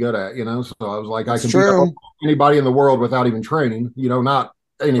were born good at, So I was like, I can beat anybody in the world without even training, not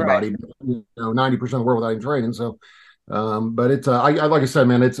anybody, right. 90% of the world without even training. So, but it's I like I said,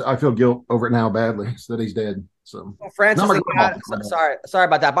 man, I feel guilt over it now badly that he's dead. So Francis, sorry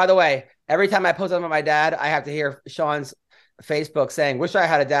about that. By the way, every time I post something with my dad, I have to hear Sean's Facebook saying, wish I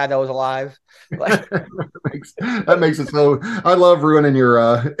had a dad that was alive. Like, that makes it so. I love ruining your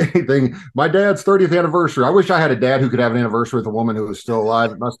anything. My dad's 30th anniversary. I wish I had a dad who could have an anniversary with a woman who is still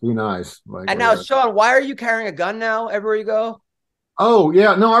alive. It must be nice. And now, Sean, why are you carrying a gun now everywhere you go? Oh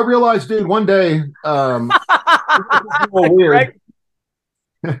yeah, no, I realized, dude, one day weird.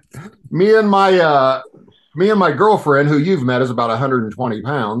 me and my girlfriend, who you've met, is about 120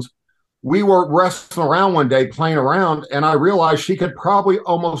 pounds. We were wrestling around one day, playing around, and I realized she could probably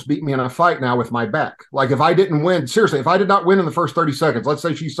almost beat me in a fight now with my back. Like if I didn't win, seriously, if I did not win in the first 30 seconds, let's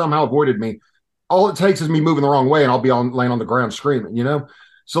say she somehow avoided me, all it takes is me moving the wrong way and I'll be laying on the ground screaming,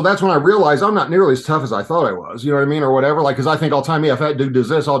 So that's when I realized I'm not nearly as tough as I thought I was, you know what I mean, or whatever. Like, because I think all the time, if that dude does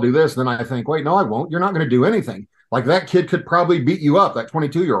this, I'll do this. And then I think, wait, no, I won't. You're not going to do anything. Like that kid could probably beat you up, that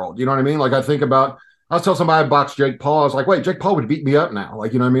 22-year-old, you know what I mean? Like I think about, I was telling somebody I boxed Jake Paul. I was like, wait, Jake Paul would beat me up now.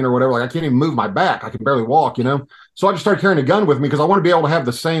 Like, you know what I mean? Or whatever. Like, I can't even move my back. I can barely walk, So I just started carrying a gun with me because I want to be able to have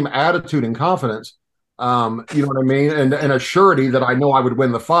the same attitude and confidence, you know what I mean? And a surety that I know I would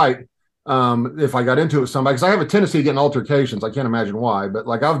win the fight if I got into it with somebody. Because I have a tendency to get in altercations. I can't imagine why. But,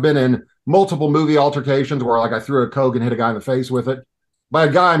 like, I've been in multiple movie altercations where, like, I threw a Coke and hit a guy in the face with it. By a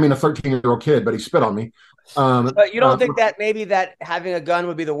guy, I mean a 13-year-old kid, but he spit on me. But you don't think that maybe that having a gun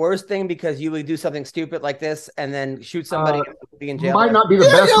would be the worst thing because you would do something stupid like this and then shoot somebody and be in jail? Might not be the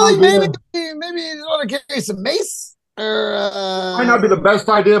best idea. Maybe you want to carry some mace. Might not be the best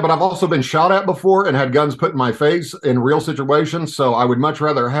idea, but I've also been shot at before and had guns put in my face in real situations. So I would much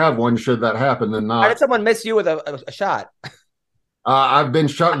rather have one should that happen than not. How did someone miss you with a shot? I've been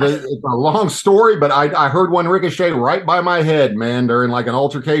shot. It's a long story, but I heard one ricochet right by my head, man, during like an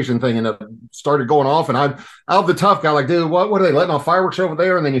altercation thing, and it started going off. And I'm the tough guy, like, dude, what are they letting off fireworks over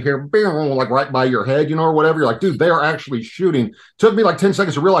there? And then you hear like right by your head, or whatever. You're like, dude, they are actually shooting. Took me like 10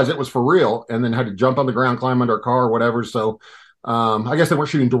 seconds to realize it was for real, and then had to jump on the ground, climb under a car, or whatever. So I guess they weren't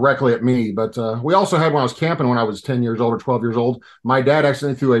shooting directly at me, but we also had when I was camping when I was 10 years old or 12 years old, my dad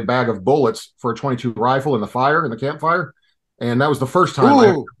accidentally threw a bag of bullets for a .22 rifle in the campfire. And that was the first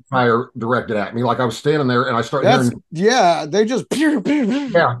time I fire directed at me. Like I was standing there and I started hearing. Yeah, they just.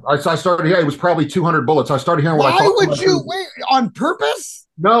 Yeah, I started hearing. It was probably 200 bullets. I started hearing. Why would you wait on purpose?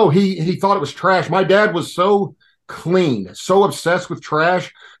 No, he thought it was trash. My dad was so clean, so obsessed with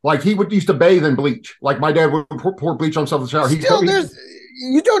trash. Like he used to bathe in bleach. Like my dad would pour bleach on himself in the shower.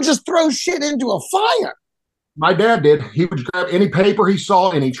 You don't just throw shit into a fire. My dad did. He would grab any paper he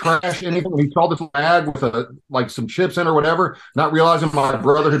saw, any trash, anything. He saw this bag with some chips in or whatever, not realizing my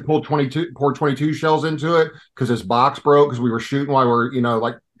brother had poured 22 shells into it because his box broke because we were shooting while we were,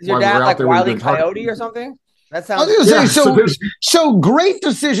 Is your dad like Wile E. Coyote or something? That sounds. I was going to say, so great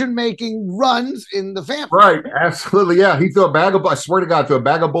decision making runs in the family. Right, absolutely, yeah. He threw I swear to God, threw a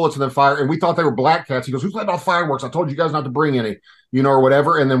bag of bullets in the fire, and we thought they were black cats. He goes, "Who's letting off fireworks? I told you guys not to bring any, or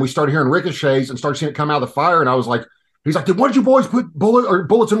whatever." And then we started hearing ricochets and started seeing it come out of the fire, and I was like, he's like, "What did you boys put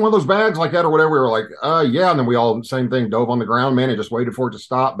bullets in one of those bags like that or whatever?" We were like, yeah. And then we all, same thing, dove on the ground, man, and just waited for it to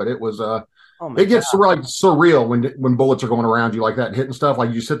stop. But it was, it gets like surreal when bullets are going around you like that and hitting stuff.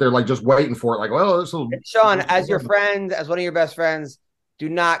 Like you sit there like just waiting for it. Like, well, this will. Sean, as your friend, as one of your best friends, do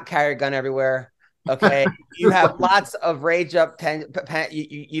not carry a gun everywhere. Okay, you have lots of rage up.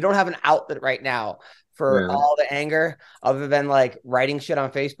 You don't have an outlet right now for all the anger, other than like writing shit on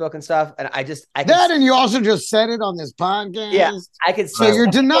Facebook and stuff. And and you also just said it on this podcast. Yeah, I could. So your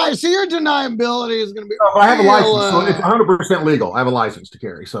deniability is going to be. I have a license, so it's 100% legal. I have a license to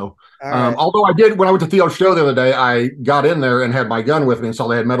carry. So, although I did when I went to Theo's show the other day, I got in there and had my gun with me and saw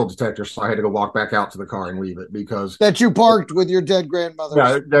they had metal detectors, so I had to go walk back out to the car and leave it because that you parked with your dead grandmother.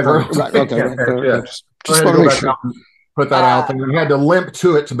 Yeah, okay. Just want to make sure. Put that out there. We had to limp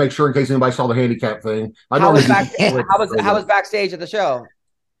to it to make sure in case anybody saw the handicap thing. How was backstage at the show?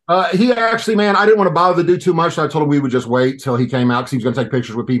 He actually, man, I didn't want to bother to do too much. So I told him we would just wait till he came out because he was going to take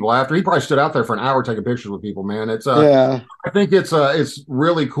pictures with people after. He probably stood out there for an hour taking pictures with people, man. It's I think it's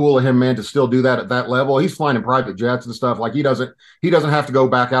really cool of him, man, to still do that at that level. He's flying in private jets and stuff. Like he doesn't have to go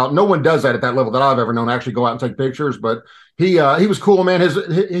back out. No one does that at that level that I've ever known. Actually, go out and take pictures. But he was cool, man.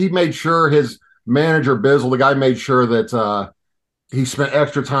 He made sure his manager Bizzle, the guy, made sure that he spent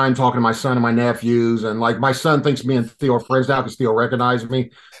extra time talking to my son and my nephews, and like my son thinks me and Theo are friends now because Theo recognized me.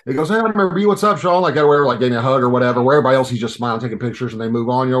 He goes, "Hey, I remember you. What's up, Sean?" Like, whatever, like gave me a hug or whatever. Where everybody else, he's just smiling, taking pictures, and they move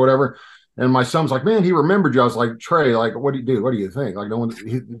on, whatever. And my son's like, "Man, he remembered you." I was like, "Trey, like, what do you do? What do you think?" Like,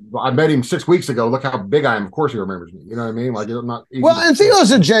 I met him 6 weeks ago. Look how big I am. Of course, he remembers me. You know what I mean? Like, it's not easy. Well, and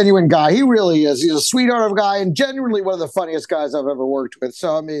Theo's a genuine guy. He really is. He's a sweetheart of a guy, and genuinely one of the funniest guys I've ever worked with.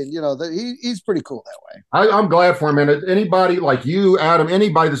 So, I mean, he's pretty cool that way. I'm glad for him, man. Anybody like you, Adam,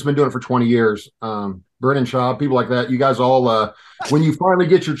 anybody that's been doing it for 20 years, Brennan Shaw, people like that, you guys all, when you finally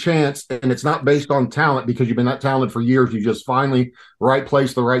get your chance, and it's not based on talent because you've been that talented for years, you just finally right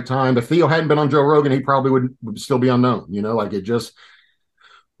place, the right time. If Theo hadn't been on Joe Rogan, he probably would still be unknown. Like it just,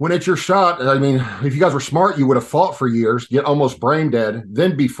 when it's your shot, I mean, if you guys were smart, you would have fought for years, get almost brain dead,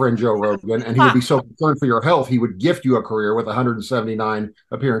 then befriend Joe Rogan, and he would be so concerned for your health, he would gift you a career with 179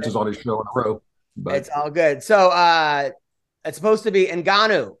 appearances on his show in a row. But it's all good. So it's supposed to be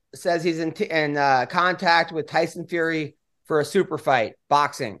Ngannou says he's in contact with Tyson Fury for a super fight,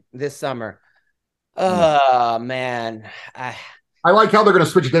 boxing this summer. Oh, man. I like how they're going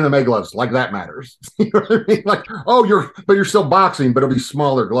to switch to MMA gloves. Like that matters. You know what I mean? Like, you're still boxing, but it'll be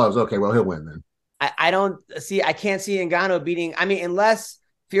smaller gloves. Okay, well, he'll win then. I can't see Ngannou beating. I mean, unless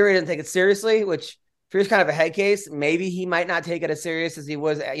Fury doesn't take it seriously, which Fury's kind of a head case. Maybe he might not take it as serious as he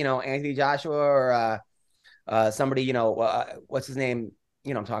was, Anthony Joshua or somebody, what's his name?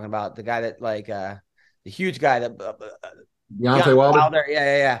 I'm talking about the guy that the huge guy that Deontay Wilder.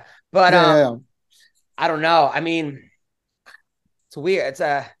 Yeah. But I don't know. I mean, it's weird. It's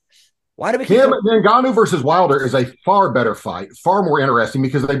why do we keep Ngannou versus Wilder is a far better fight, far more interesting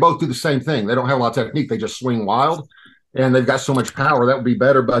because they both do the same thing. They don't have a lot of technique. They just swing wild, and they've got so much power. That would be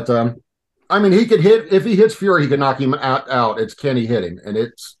better. But I mean, he could hit if he hits Fury, he could knock him out. It's can he hit him? And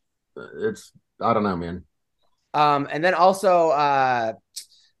it's I don't know, man. And then also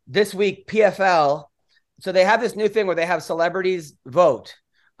this week, PFL. So they have this new thing where they have celebrities vote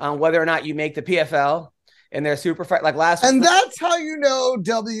on whether or not you make the PFL in their super fight. Like last, and that's how you know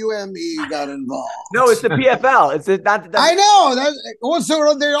WME got involved. No, it's the PFL. It's not. I know that. Well,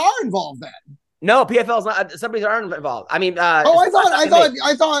 so they are involved then. No, PFL is not. Somebody's aren't involved. I mean, I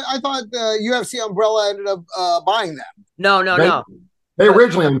thought UFC Umbrella ended up buying them. No. They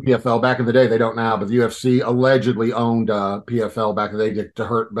originally owned PFL back in the day. They don't now, but the UFC allegedly owned PFL back in the day to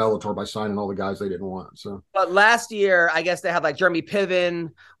hurt Bellator by signing all the guys they didn't want. So, but last year, I guess they had Jeremy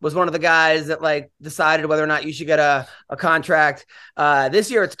Piven was one of the guys that decided whether or not you should get a contract. This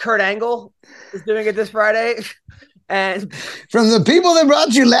year, it's Kurt Angle is doing it this Friday, And from the people that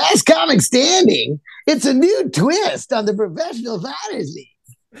brought you Last Comic Standing, it's a new twist on the Professional Fighters League.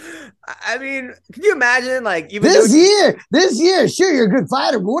 I mean, can you imagine, like, even this year, sure, you're a good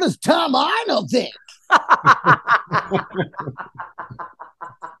fighter, but what does Tom Arnold think?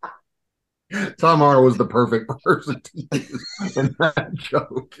 Tom Arnold was the perfect person to use in that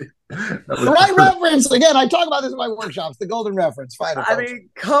joke. Right reference. Again, I talk about this in my workshops, the golden reference. I mean,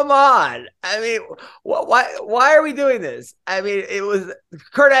 come on. I mean, why are we doing this? I mean, it was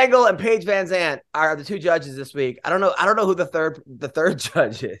Kurt Angle and Paige Van Zandt are the two judges this week. I don't know who the third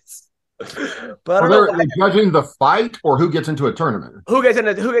judge is. But are they judging the fight or who gets into a tournament? Who gets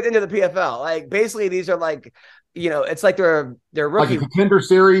into the PFL? Like, basically, these are like, it's like they're rookie, like a contender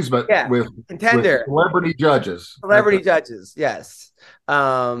series, but with celebrity judges. Judges, yes.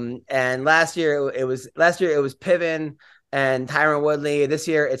 And last year it was Piven and Tyron Woodley. This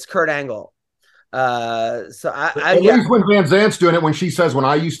year it's Kurt Angle. So at least when Van Zandt's doing it, when she says when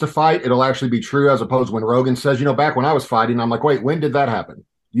I used to fight, it'll actually be true, as opposed to when Rogan says, back when I was fighting. I'm like, wait, when did that happen?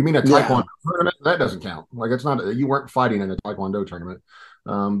 You mean a Taekwondo tournament? That doesn't count. Like, it's not, you weren't fighting in a Taekwondo tournament. I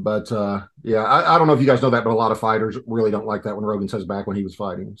don't know if you guys know that, but a lot of fighters really don't like that when Rogan says back when he was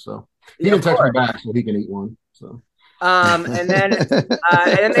fighting. So he didn't text me back, so he can eat one. So. And then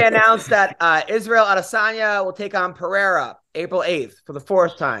they announced that Israel Adesanya will take on Pereira April 8th for the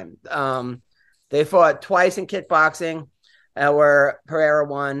fourth time. They fought twice in kickboxing, where Pereira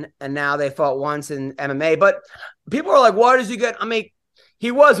won, and now they fought once in MMA. But people are like, "What does he get?" I mean,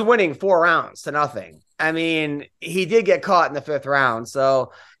 he was winning 4-0. I mean, he did get caught in the 5th round,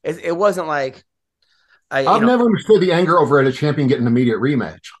 so it wasn't like. I've never understood the anger over at a champion getting an immediate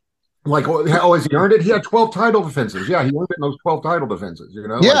rematch. Like, has he earned it? He had 12 title defenses. Yeah, he earned it in those 12 title defenses,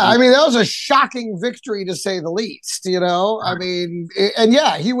 Yeah, I mean, that was a shocking victory, to say the least, I mean, and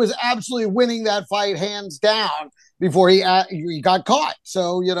yeah, he was absolutely winning that fight hands down before he got caught.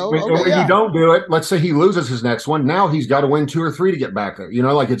 So, when you don't do it, let's say he loses his next one. Now he's got to win 2 or 3 to get back there.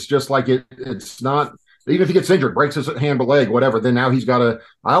 Like, it's just like it's not. Even if he gets injured, breaks his hand or leg, whatever, then now he's got to.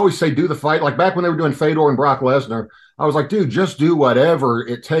 I always say do the fight. Like back when they were doing Fedor and Brock Lesnar, I was like, dude, just do whatever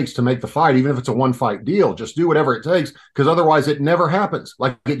it takes to make the fight, even if it's a 1-fight deal. Just do whatever it takes, because otherwise it never happens.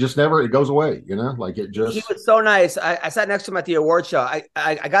 Like, it just never, it goes away, Like, it just. He was so nice. I sat next to him at the award show.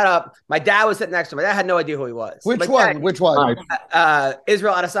 I got up. My dad was sitting next to him. My dad had no idea who he was. Which one?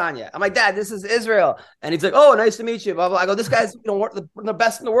 Israel Adesanya. I'm like, Dad, this is Israel. And he's like, oh, nice to meet you. Blah, blah. I go, this guy's the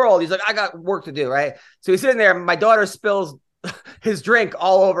best in the world. He's like, I got work to do, right? So he's sitting there. My daughter spills his drink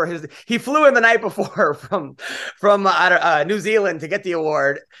all over he flew in the night before from New Zealand to get the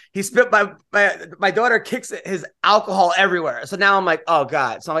award. He spit my daughter kicks his alcohol everywhere. So now I'm like, oh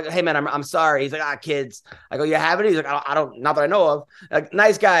God. So I'm like, hey man, I'm sorry. He's like, kids. I go, you have it? He's like, I don't, not that I know of. Like,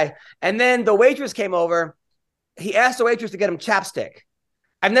 nice guy. And then the waitress came over. He asked the waitress to get him chapstick.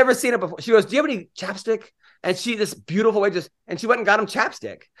 I've never seen it before. She goes, do you have any chapstick? And this beautiful waitress, and she went and got him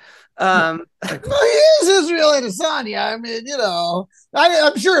chapstick. Well, he is Israel Adesanya. I mean,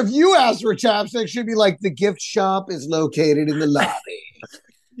 I'm sure if you asked for chapstick, she'd be like, the gift shop is located in the lobby.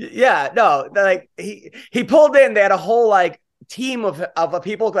 Yeah, no, like he pulled in. They had a whole like team of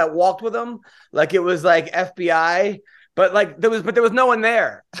people that walked with him, like it was like FBI, but like there was no one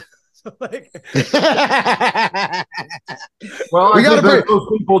there. Like, well, I think those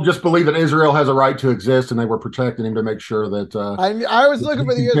people just believe that Israel has a right to exist, and they were protecting him to make sure that. I was looking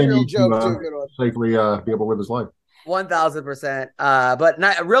for the Israel joke too. Safely be able to live his life. 1,000%.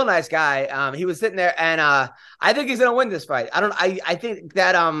 But a real nice guy. He was sitting there, and I think he's gonna win this fight. I think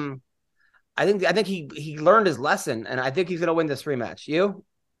that I think he learned his lesson, and I think he's gonna win this rematch. You,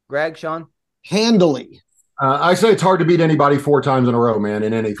 Greg, Sean, handily. I say it's hard to beat anybody 4 times in a row, man,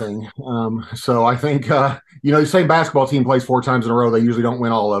 in anything. So I think, the same basketball team plays 4 times in a row. They usually don't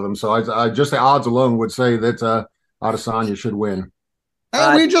win all of them. So I just the odds alone would say that Adesanya should win.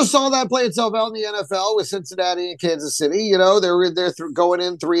 And we just saw that play itself out in the NFL with Cincinnati and Kansas City. They're going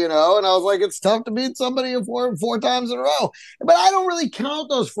in 3-0, and I was like, it's tough to beat somebody four times in a row. But I don't really count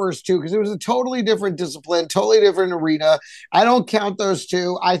those first 2 because it was a totally different discipline, totally different arena. I don't count those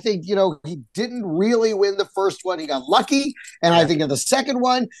 2. I think he didn't really win the first one. He got lucky, and I think in the second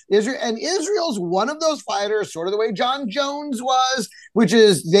one, Israel's one of those fighters, sort of the way John Jones was, which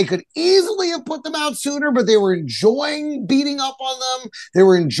is they could easily have put them out sooner, but they were enjoying beating up on them. They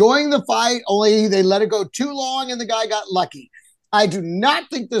were enjoying the fight, only they let it go too long and the guy got lucky. I do not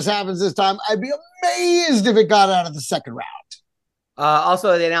think this happens this time. I'd be amazed if it got out of the second round.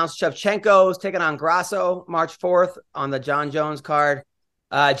 Also, they announced Shevchenko's taking on Grasso March 4th on the John Jones card.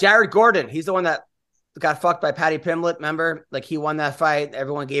 Jared Gordon, he's the one that got fucked by Patty Pimblett, remember? Like, he won that fight.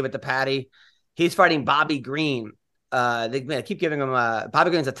 Everyone gave it to Patty. He's fighting Bobby Green. they keep giving him Bobby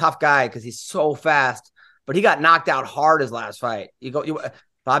Green's a tough guy because he's so fast, but he got knocked out hard his last fight.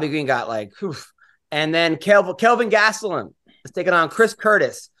 Bobby Green got like, oof. And then Kelvin Gastelum is taking on Chris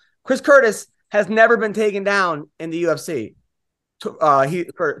Curtis. Chris Curtis has never been taken down in the UFC. He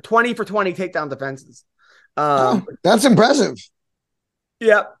for 20 for 20 takedown defenses. That's impressive.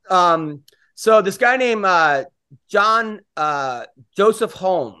 Yep. So this guy named John Joseph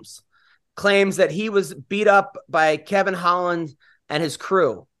Holmes claims that he was beat up by Kevin Holland and his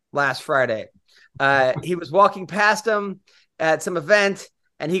crew last Friday. He was walking past him at some event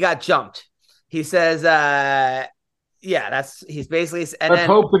and he got jumped. He says, he's basically. And Let's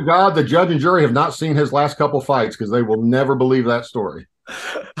hope to God the judge and jury have not seen his last couple fights because they will never believe that story.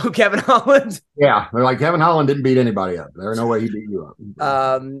 Kevin Holland? Yeah. They're like, Kevin Holland didn't beat anybody up. There's no way he beat you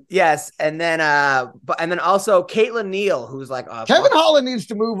up. Yes. And then also Caitlin Neal, who's like, Kevin Holland needs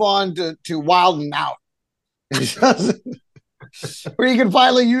to move on to Wild and Out. Where he can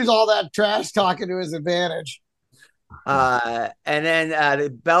finally use all that trash talking to his advantage. And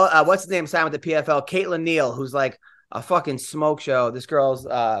then what's his name signed with the PFL? Caitlin Neal, who's like a fucking smoke show. This girl's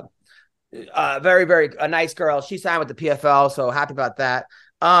very, very a nice girl. She signed with the PFL, so happy about that.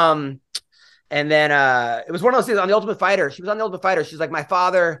 And then it was one of those things on The Ultimate Fighter. She was on The Ultimate Fighter. She's like, my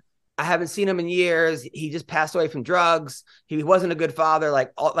father, I haven't seen him in years. He just passed away from drugs. He wasn't a good father.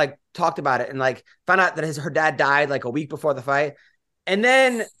 Like talked about it and like found out that her dad died like a week before the fight. And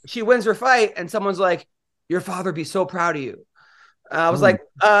then she wins her fight, and someone's like, your father would be so proud of you. I was like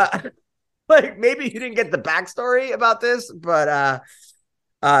maybe you didn't get the backstory about this, but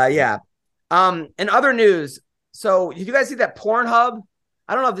yeah. In other news, so did you guys see that Pornhub?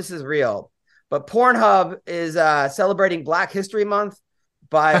 I don't know if this is real, but Pornhub is celebrating Black History Month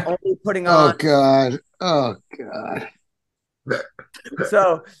by only putting on. Oh God.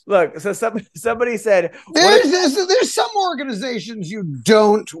 So look, somebody said there's some organizations you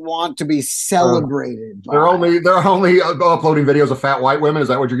don't want to be celebrated. They're only uploading videos of fat white women. Is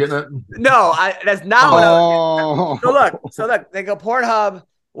that what you're getting at? No, that's not what I was getting at. So look, they go Pornhub.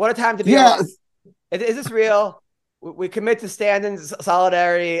 What a time to be alive. Is this real? We commit to stand in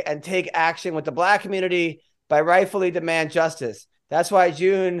solidarity and take action with the Black community by rightfully demand justice. That's why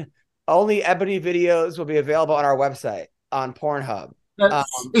June only ebony videos will be available on our website on Pornhub. That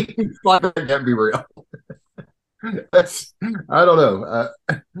seems like it can't be real. I don't know.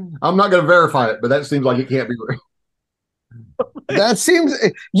 I'm not going to verify it, but that seems like it can't be real. That seems,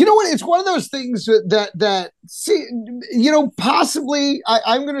 you know what? It's one of those things that see, possibly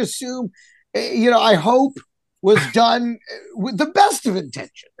I'm going to assume, I hope was done with the best of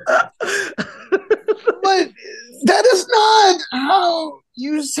intention. But that is not how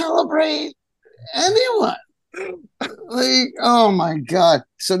you celebrate anyone. Like, oh my God.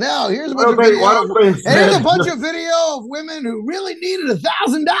 So now here's a bunch of video of women who really needed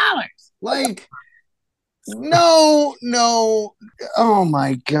 $1,000. Like, no. Oh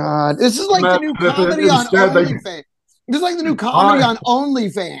my God. This is like the new comedy on OnlyFans. This is like the new comedy on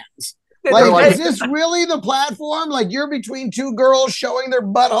OnlyFans. Like, is this really the platform? Like, you're between two girls showing their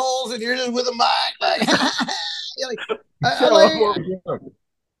buttholes and you're just with a mic.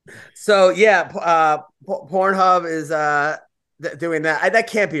 So yeah, Pornhub is doing that. That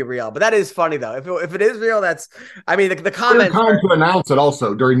can't be real, but that is funny though. If it is real, that's. I mean, the comments. Time to announce it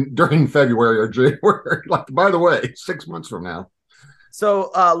also during February or January. Like, by the way, 6 months from now. So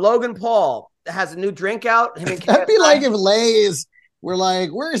Logan Paul has a new drink out. That'd be like if Lay's were like,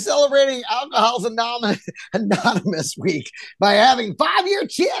 we're celebrating Alcohol's Anonymous Week by having 5-year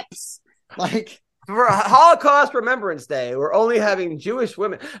chips. Like. For Holocaust Remembrance Day, we're only having Jewish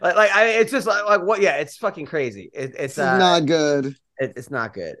women. It's just like what? Yeah, it's fucking crazy. It's not good. It's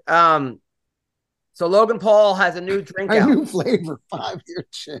not good. So Logan Paul has a new drink out. New flavor, 5-year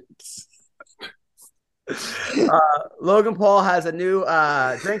chips. Logan Paul has a new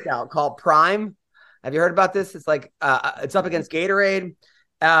drink out called Prime. Have you heard about this? It's like it's up against Gatorade.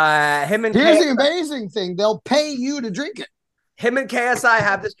 Here's the amazing thing: they'll pay you to drink it. Him and KSI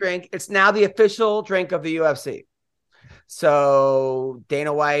have this drink. It's now the official drink of the UFC. So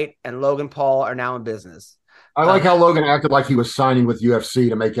Dana White and Logan Paul are now in business. I like how Logan acted like he was signing with UFC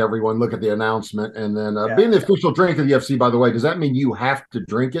to make everyone look at the announcement. And then being the official drink of the UFC, by the way, does that mean you have to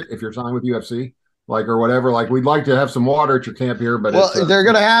drink it if you're signed with UFC? Like, or whatever, like we'd like to have some water at your camp here, but they're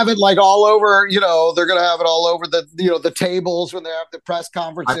going to have it like all over, they're going to have it all over the tables when they have the press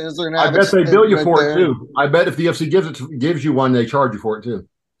conferences. I bet they bill you for it too. I bet if the UFC gives you one, they charge you for it too.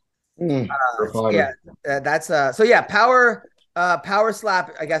 That's so yeah, power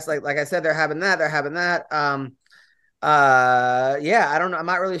slap. I guess like I said, they're having that. Yeah, I don't know. I'm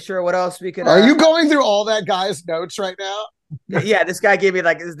not really sure what else we could. Are you going through all that guy's notes right now? Yeah, this guy gave me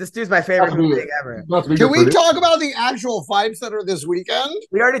like this dude's my favorite human being ever. Can we talk about the actual fights that are this weekend?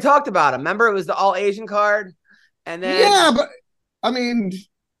 We already talked about him. Remember, it was the all Asian card, and then yeah, but I mean,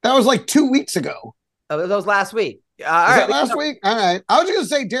 that was like 2 weeks ago. that was last week. Last week? All right. I was just going to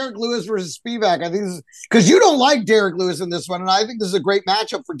say Derek Lewis versus Spivak. I think this is because you don't like Derek Lewis in this one, and I think this is a great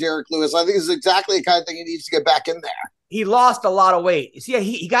matchup for Derek Lewis. I think this is exactly the kind of thing he needs to get back in there. He lost a lot of weight. You see,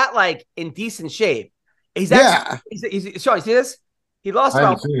 he got like in decent shape. He's actually, he's Sean, you see this? He lost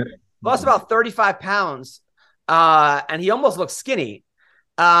about 35 pounds, and he almost looks skinny.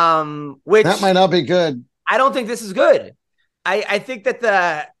 Which that might not be good. I don't think this is good. I think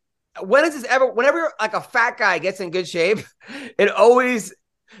that whenever like a fat guy gets in good shape, it always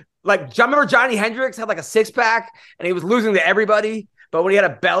like, remember Johnny Hendricks had like a 6-pack and he was losing to everybody, but when he had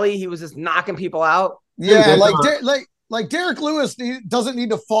a belly, he was just knocking people out. Yeah, like Derek Lewis doesn't need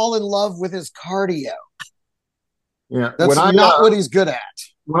to fall in love with his cardio. Yeah, that's not what he's good at.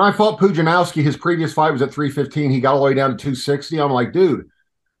 When I fought Pujanowski, his previous fight was at 315. He got all the way down to 260. I'm like, dude,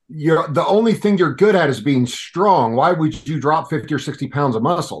 the only thing you're good at is being strong. Why would you drop 50 or 60 pounds of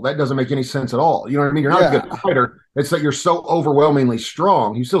muscle? That doesn't make any sense at all. You know what I mean? You're not a good fighter. It's that you're so overwhelmingly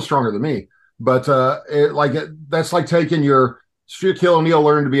strong. He's still stronger than me. But that's like taking your Shaquille O'Neal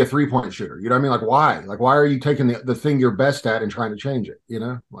learned to be a 3-point shooter. You know what I mean? Like, why? Like, why are you taking the thing you're best at and trying to change it? You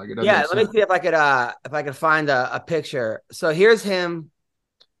know? Like, it doesn't make sense. Let me see if I could find a picture. So here's him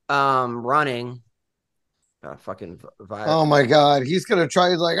running. Fucking vibe. Oh my God, he's gonna try.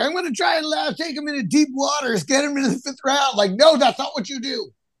 He's like, I'm gonna try and take him into deep waters, get him into the 5th round. Like, no, that's not what you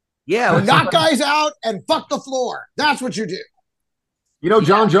do. Yeah, knock guys out and fuck the floor. That's what you do. You know,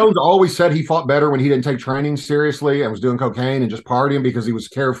 John Jones always said he fought better when he didn't take training seriously and was doing cocaine and just partying because he was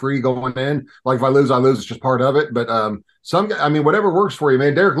carefree going in. Like, if I lose, I lose. It's just part of it. But whatever works for you,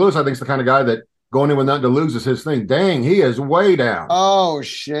 man. Derek Lewis, I think, is the kind of guy that going in with nothing to lose is his thing. Dang, he is way down. Oh,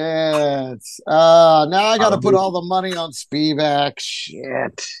 shit. Now I got to put all the money on Spivak.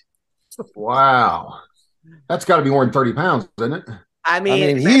 Shit. Wow. That's got to be more than 30 pounds, isn't it? I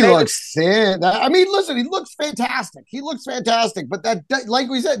mean, he looks thin. I mean, listen, he looks fantastic. But that, like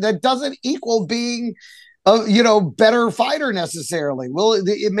we said, that doesn't equal being a, better fighter necessarily. Well,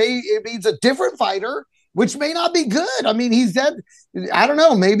 it means a different fighter, which may not be good. I mean, he's dead. I don't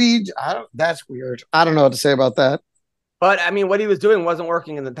know. That's weird. I don't know what to say about that. But I mean, what he was doing wasn't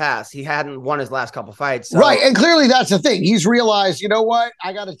working in the past. He hadn't won his last couple fights. So. Right. And clearly that's the thing. He's realized, you know what?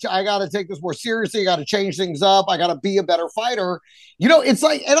 I gotta take this more seriously. I gotta change things up. I gotta be a better fighter. It's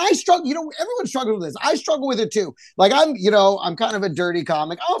like, and I struggle, everyone struggles with this. I struggle with it too. Like I'm kind of a dirty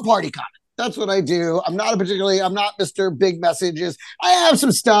comic. I'm a party comic. That's what I do. I'm not Mr. Big Messages. I have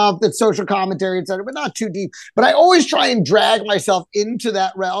some stuff that's social commentary, etc., but not too deep. But I always try and drag myself into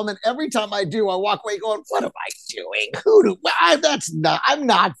that realm. And every time I do, I walk away going, what am I doing? I'm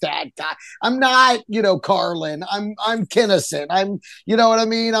not that guy. I'm not, Carlin. I'm Kinnison. I'm, you know what I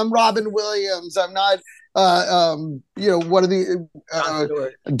mean? I'm Robin Williams. I'm not, what are the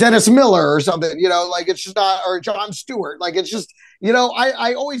Dennis Miller or something, like it's just not, or Jon Stewart. Like it's just,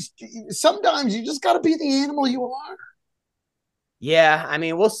 I always, sometimes you just got to be the animal you are. Yeah. I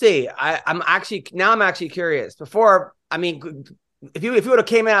mean, we'll see. I'm actually curious. Before, I mean, if he would have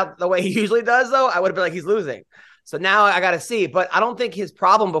came out the way he usually does, though, I would have been like, he's losing. So now I got to see, but I don't think his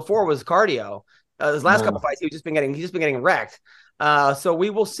problem before was cardio. His last couple fights, he's just been getting wrecked. So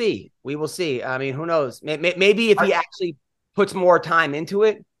we will see. I mean, who knows? Maybe if he actually puts more time into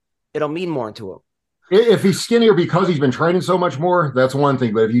it, it'll mean more to him. If he's skinnier because he's been training so much more, that's one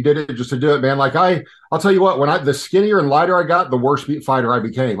thing. But if you did it just to do it, man, like I'll tell you what, the skinnier and lighter I got, the worse fighter I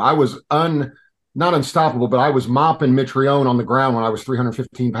became. I was not unstoppable, but I was mopping Mitrione on the ground when I was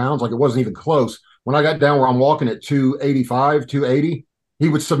 315 pounds. Like it wasn't even close. When I got down where I'm walking at 285, 280, he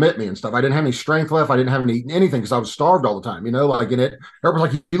would submit me and stuff. I didn't have any strength left. I didn't have anything because I was starved all the time, like in it.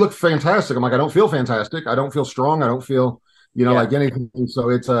 Everyone's like, you look fantastic. I'm like, I don't feel fantastic. I don't feel strong. I don't feel, like anything. So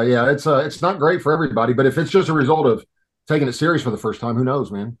it's not great for everybody, but if it's just a result of taking it serious for the first time, who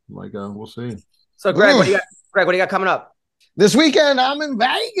knows, man? Like, we'll see. So Greg, what do you got coming up? This weekend, I'm in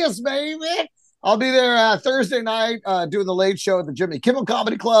Vegas, baby. I'll be there Thursday night doing the late show at the Jimmy Kimmel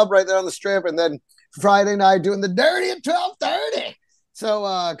Comedy Club right there on the Strip. And then Friday night doing the Dirty at 12:30.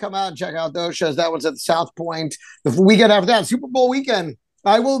 So come out and check out those shows. That one's at the South Point. The weekend after that, Super Bowl weekend,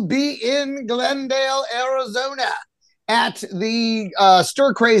 I will be in Glendale, Arizona at the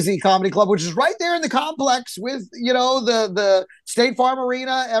Stir Crazy Comedy Club, which is right there in the complex with, the State Farm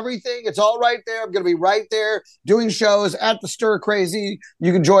Arena, everything. It's all right there. I'm going to be right there doing shows at the Stir Crazy.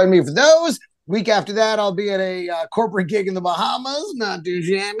 You can join me for those. Week after that, I'll be at a corporate gig in the Bahamas, not too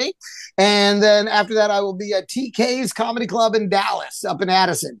shabby. And then after that, I will be at TK's Comedy Club in Dallas, up in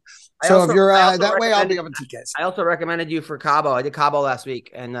Addison. So if you're that way, I'll be up at TK's. I also recommended you for Cabo. I did Cabo last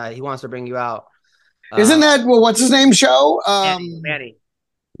week, and he wants to bring you out. Isn't that what's his name show? Manny.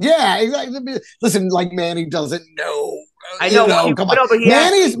 Yeah, exactly. Listen, like Manny doesn't know. I know. Come on. But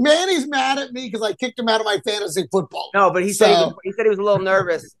Manny's mad at me because I kicked him out of my fantasy football. No, but he said he was a little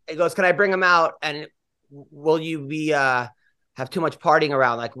nervous. He goes, "Can I bring him out? And will you be have too much partying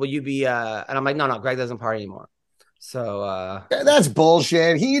around? Like, will you be?" And I'm like, "No, Greg doesn't party anymore." So that's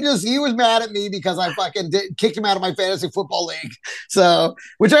bullshit. He was mad at me because I fucking kicked him out of my fantasy football league. So,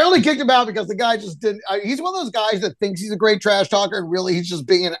 which I only kicked him out because the guy just didn't. He's one of those guys that thinks he's a great trash talker and really he's just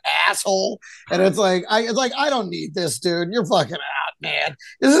being an asshole. And it's like I don't need this, dude. You're fucking out, man.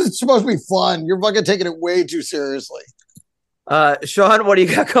 This is supposed to be fun. You're fucking taking it way too seriously. Sean, what do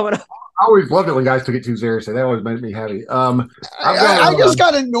you got coming up? I always loved it when guys took it too seriously. That always made me happy. I just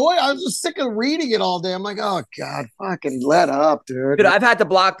got annoyed. I was just sick of reading it all day. I'm like, oh God, fucking let up, dude. Dude, I've had to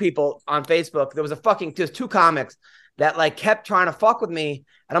block people on Facebook. There's two comics that like kept trying to fuck with me,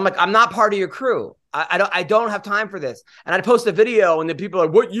 and I'm like, I'm not part of your crew. I don't have time for this. And I post a video, and the people are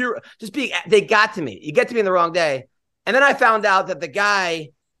like, what year? They got to me. You get to me in the wrong day, and then I found out that the guy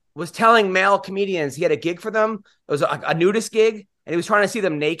was telling male comedians he had a gig for them. It was a nudist gig, and he was trying to see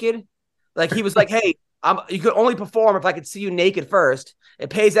them naked. Like he was like, hey, you could only perform if I could see you naked first. It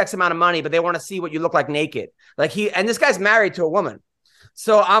pays X amount of money, but they want to see what you look like naked. Like and this guy's married to a woman.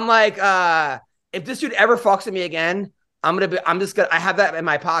 So I'm like, if this dude ever fucks with me again, I have that in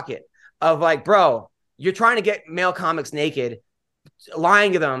my pocket of like, bro, you're trying to get male comics naked,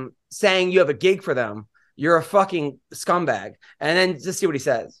 lying to them, saying you have a gig for them. You're a fucking scumbag. And then just see what he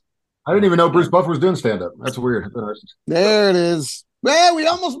says. I didn't even know Bruce Buffer was doing stand-up. That's weird. There it is. Well, we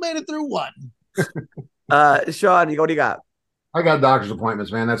almost made it through one. Sean, what do you got? I got doctor's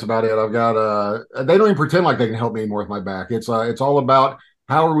appointments, man. That's about it. I've got they don't even pretend like they can help me anymore with my back. It's all about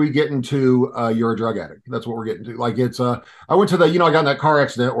how are we getting to you're a drug addict. That's what we're getting to. Like it's I went to I got in that car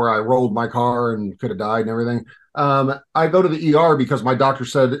accident where I rolled my car and could have died and everything. I go to the ER because my doctor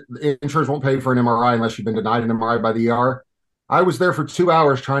said insurance won't pay for an MRI unless you've been denied an MRI by the ER. I was there for 2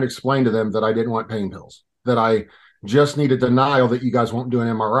 hours trying to explain to them that I didn't want pain pills, that I just need a denial that you guys won't do an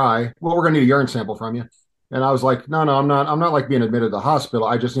MRI. Well, we're going to need a urine sample from you. And I was like, no, I'm not like being admitted to the hospital.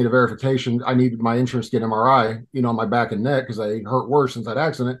 I just need a verification. I need my insurance to get MRI, on my back and neck because they hurt worse since that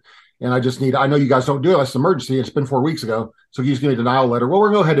accident. And I know you guys don't do it. It's an emergency. It's been 4 weeks ago. So you just give me a denial letter. Well,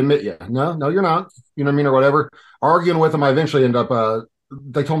 we're going to go ahead and admit you. No, you're not. You know what I mean? Or whatever. Arguing with them, I eventually end up,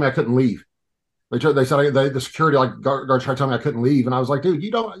 they told me I couldn't leave. They said the security guard tried to tell me I couldn't leave, and I was like, dude, you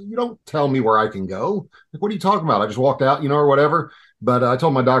don't tell me where I can go. Like, what are you talking about? I just walked out, or whatever. But I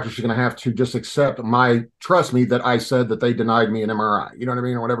told my doctor she's going to have to just trust me that I said that they denied me an MRI. You know what I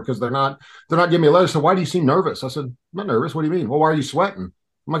mean, or whatever, because they're not giving me a letter. So why do you seem nervous? I said, I'm not nervous. What do you mean? Well, why are you sweating?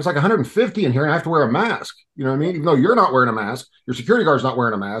 I'm like, it's like 150 in here, and I have to wear a mask. You know what I mean? Even though you're not wearing a mask, your security guard's not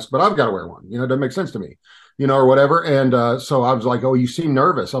wearing a mask, but I've got to wear one. It doesn't make sense to me. Or whatever. And so I was like, oh, you seem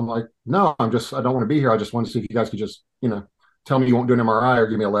nervous. I'm like, no, I don't want to be here. I just want to see if you guys could just, tell me you won't do an MRI or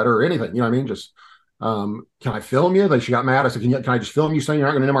give me a letter or anything. You know what I mean? Just, can I film you? She got mad. I said, can I just film you saying you're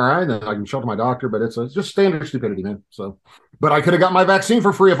not going to MRI? And then I can show it to my doctor, but it's just standard stupidity, man. So, but I could have got my vaccine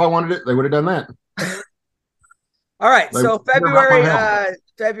for free if I wanted it. They would have done that. All right. So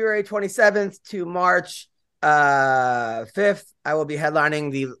February 27th to March 5th, I will be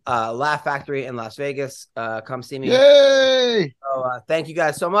headlining the Laugh Factory in Las Vegas. Come see me. Yay! So thank you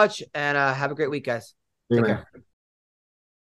guys so much, and have a great week, guys. Take care.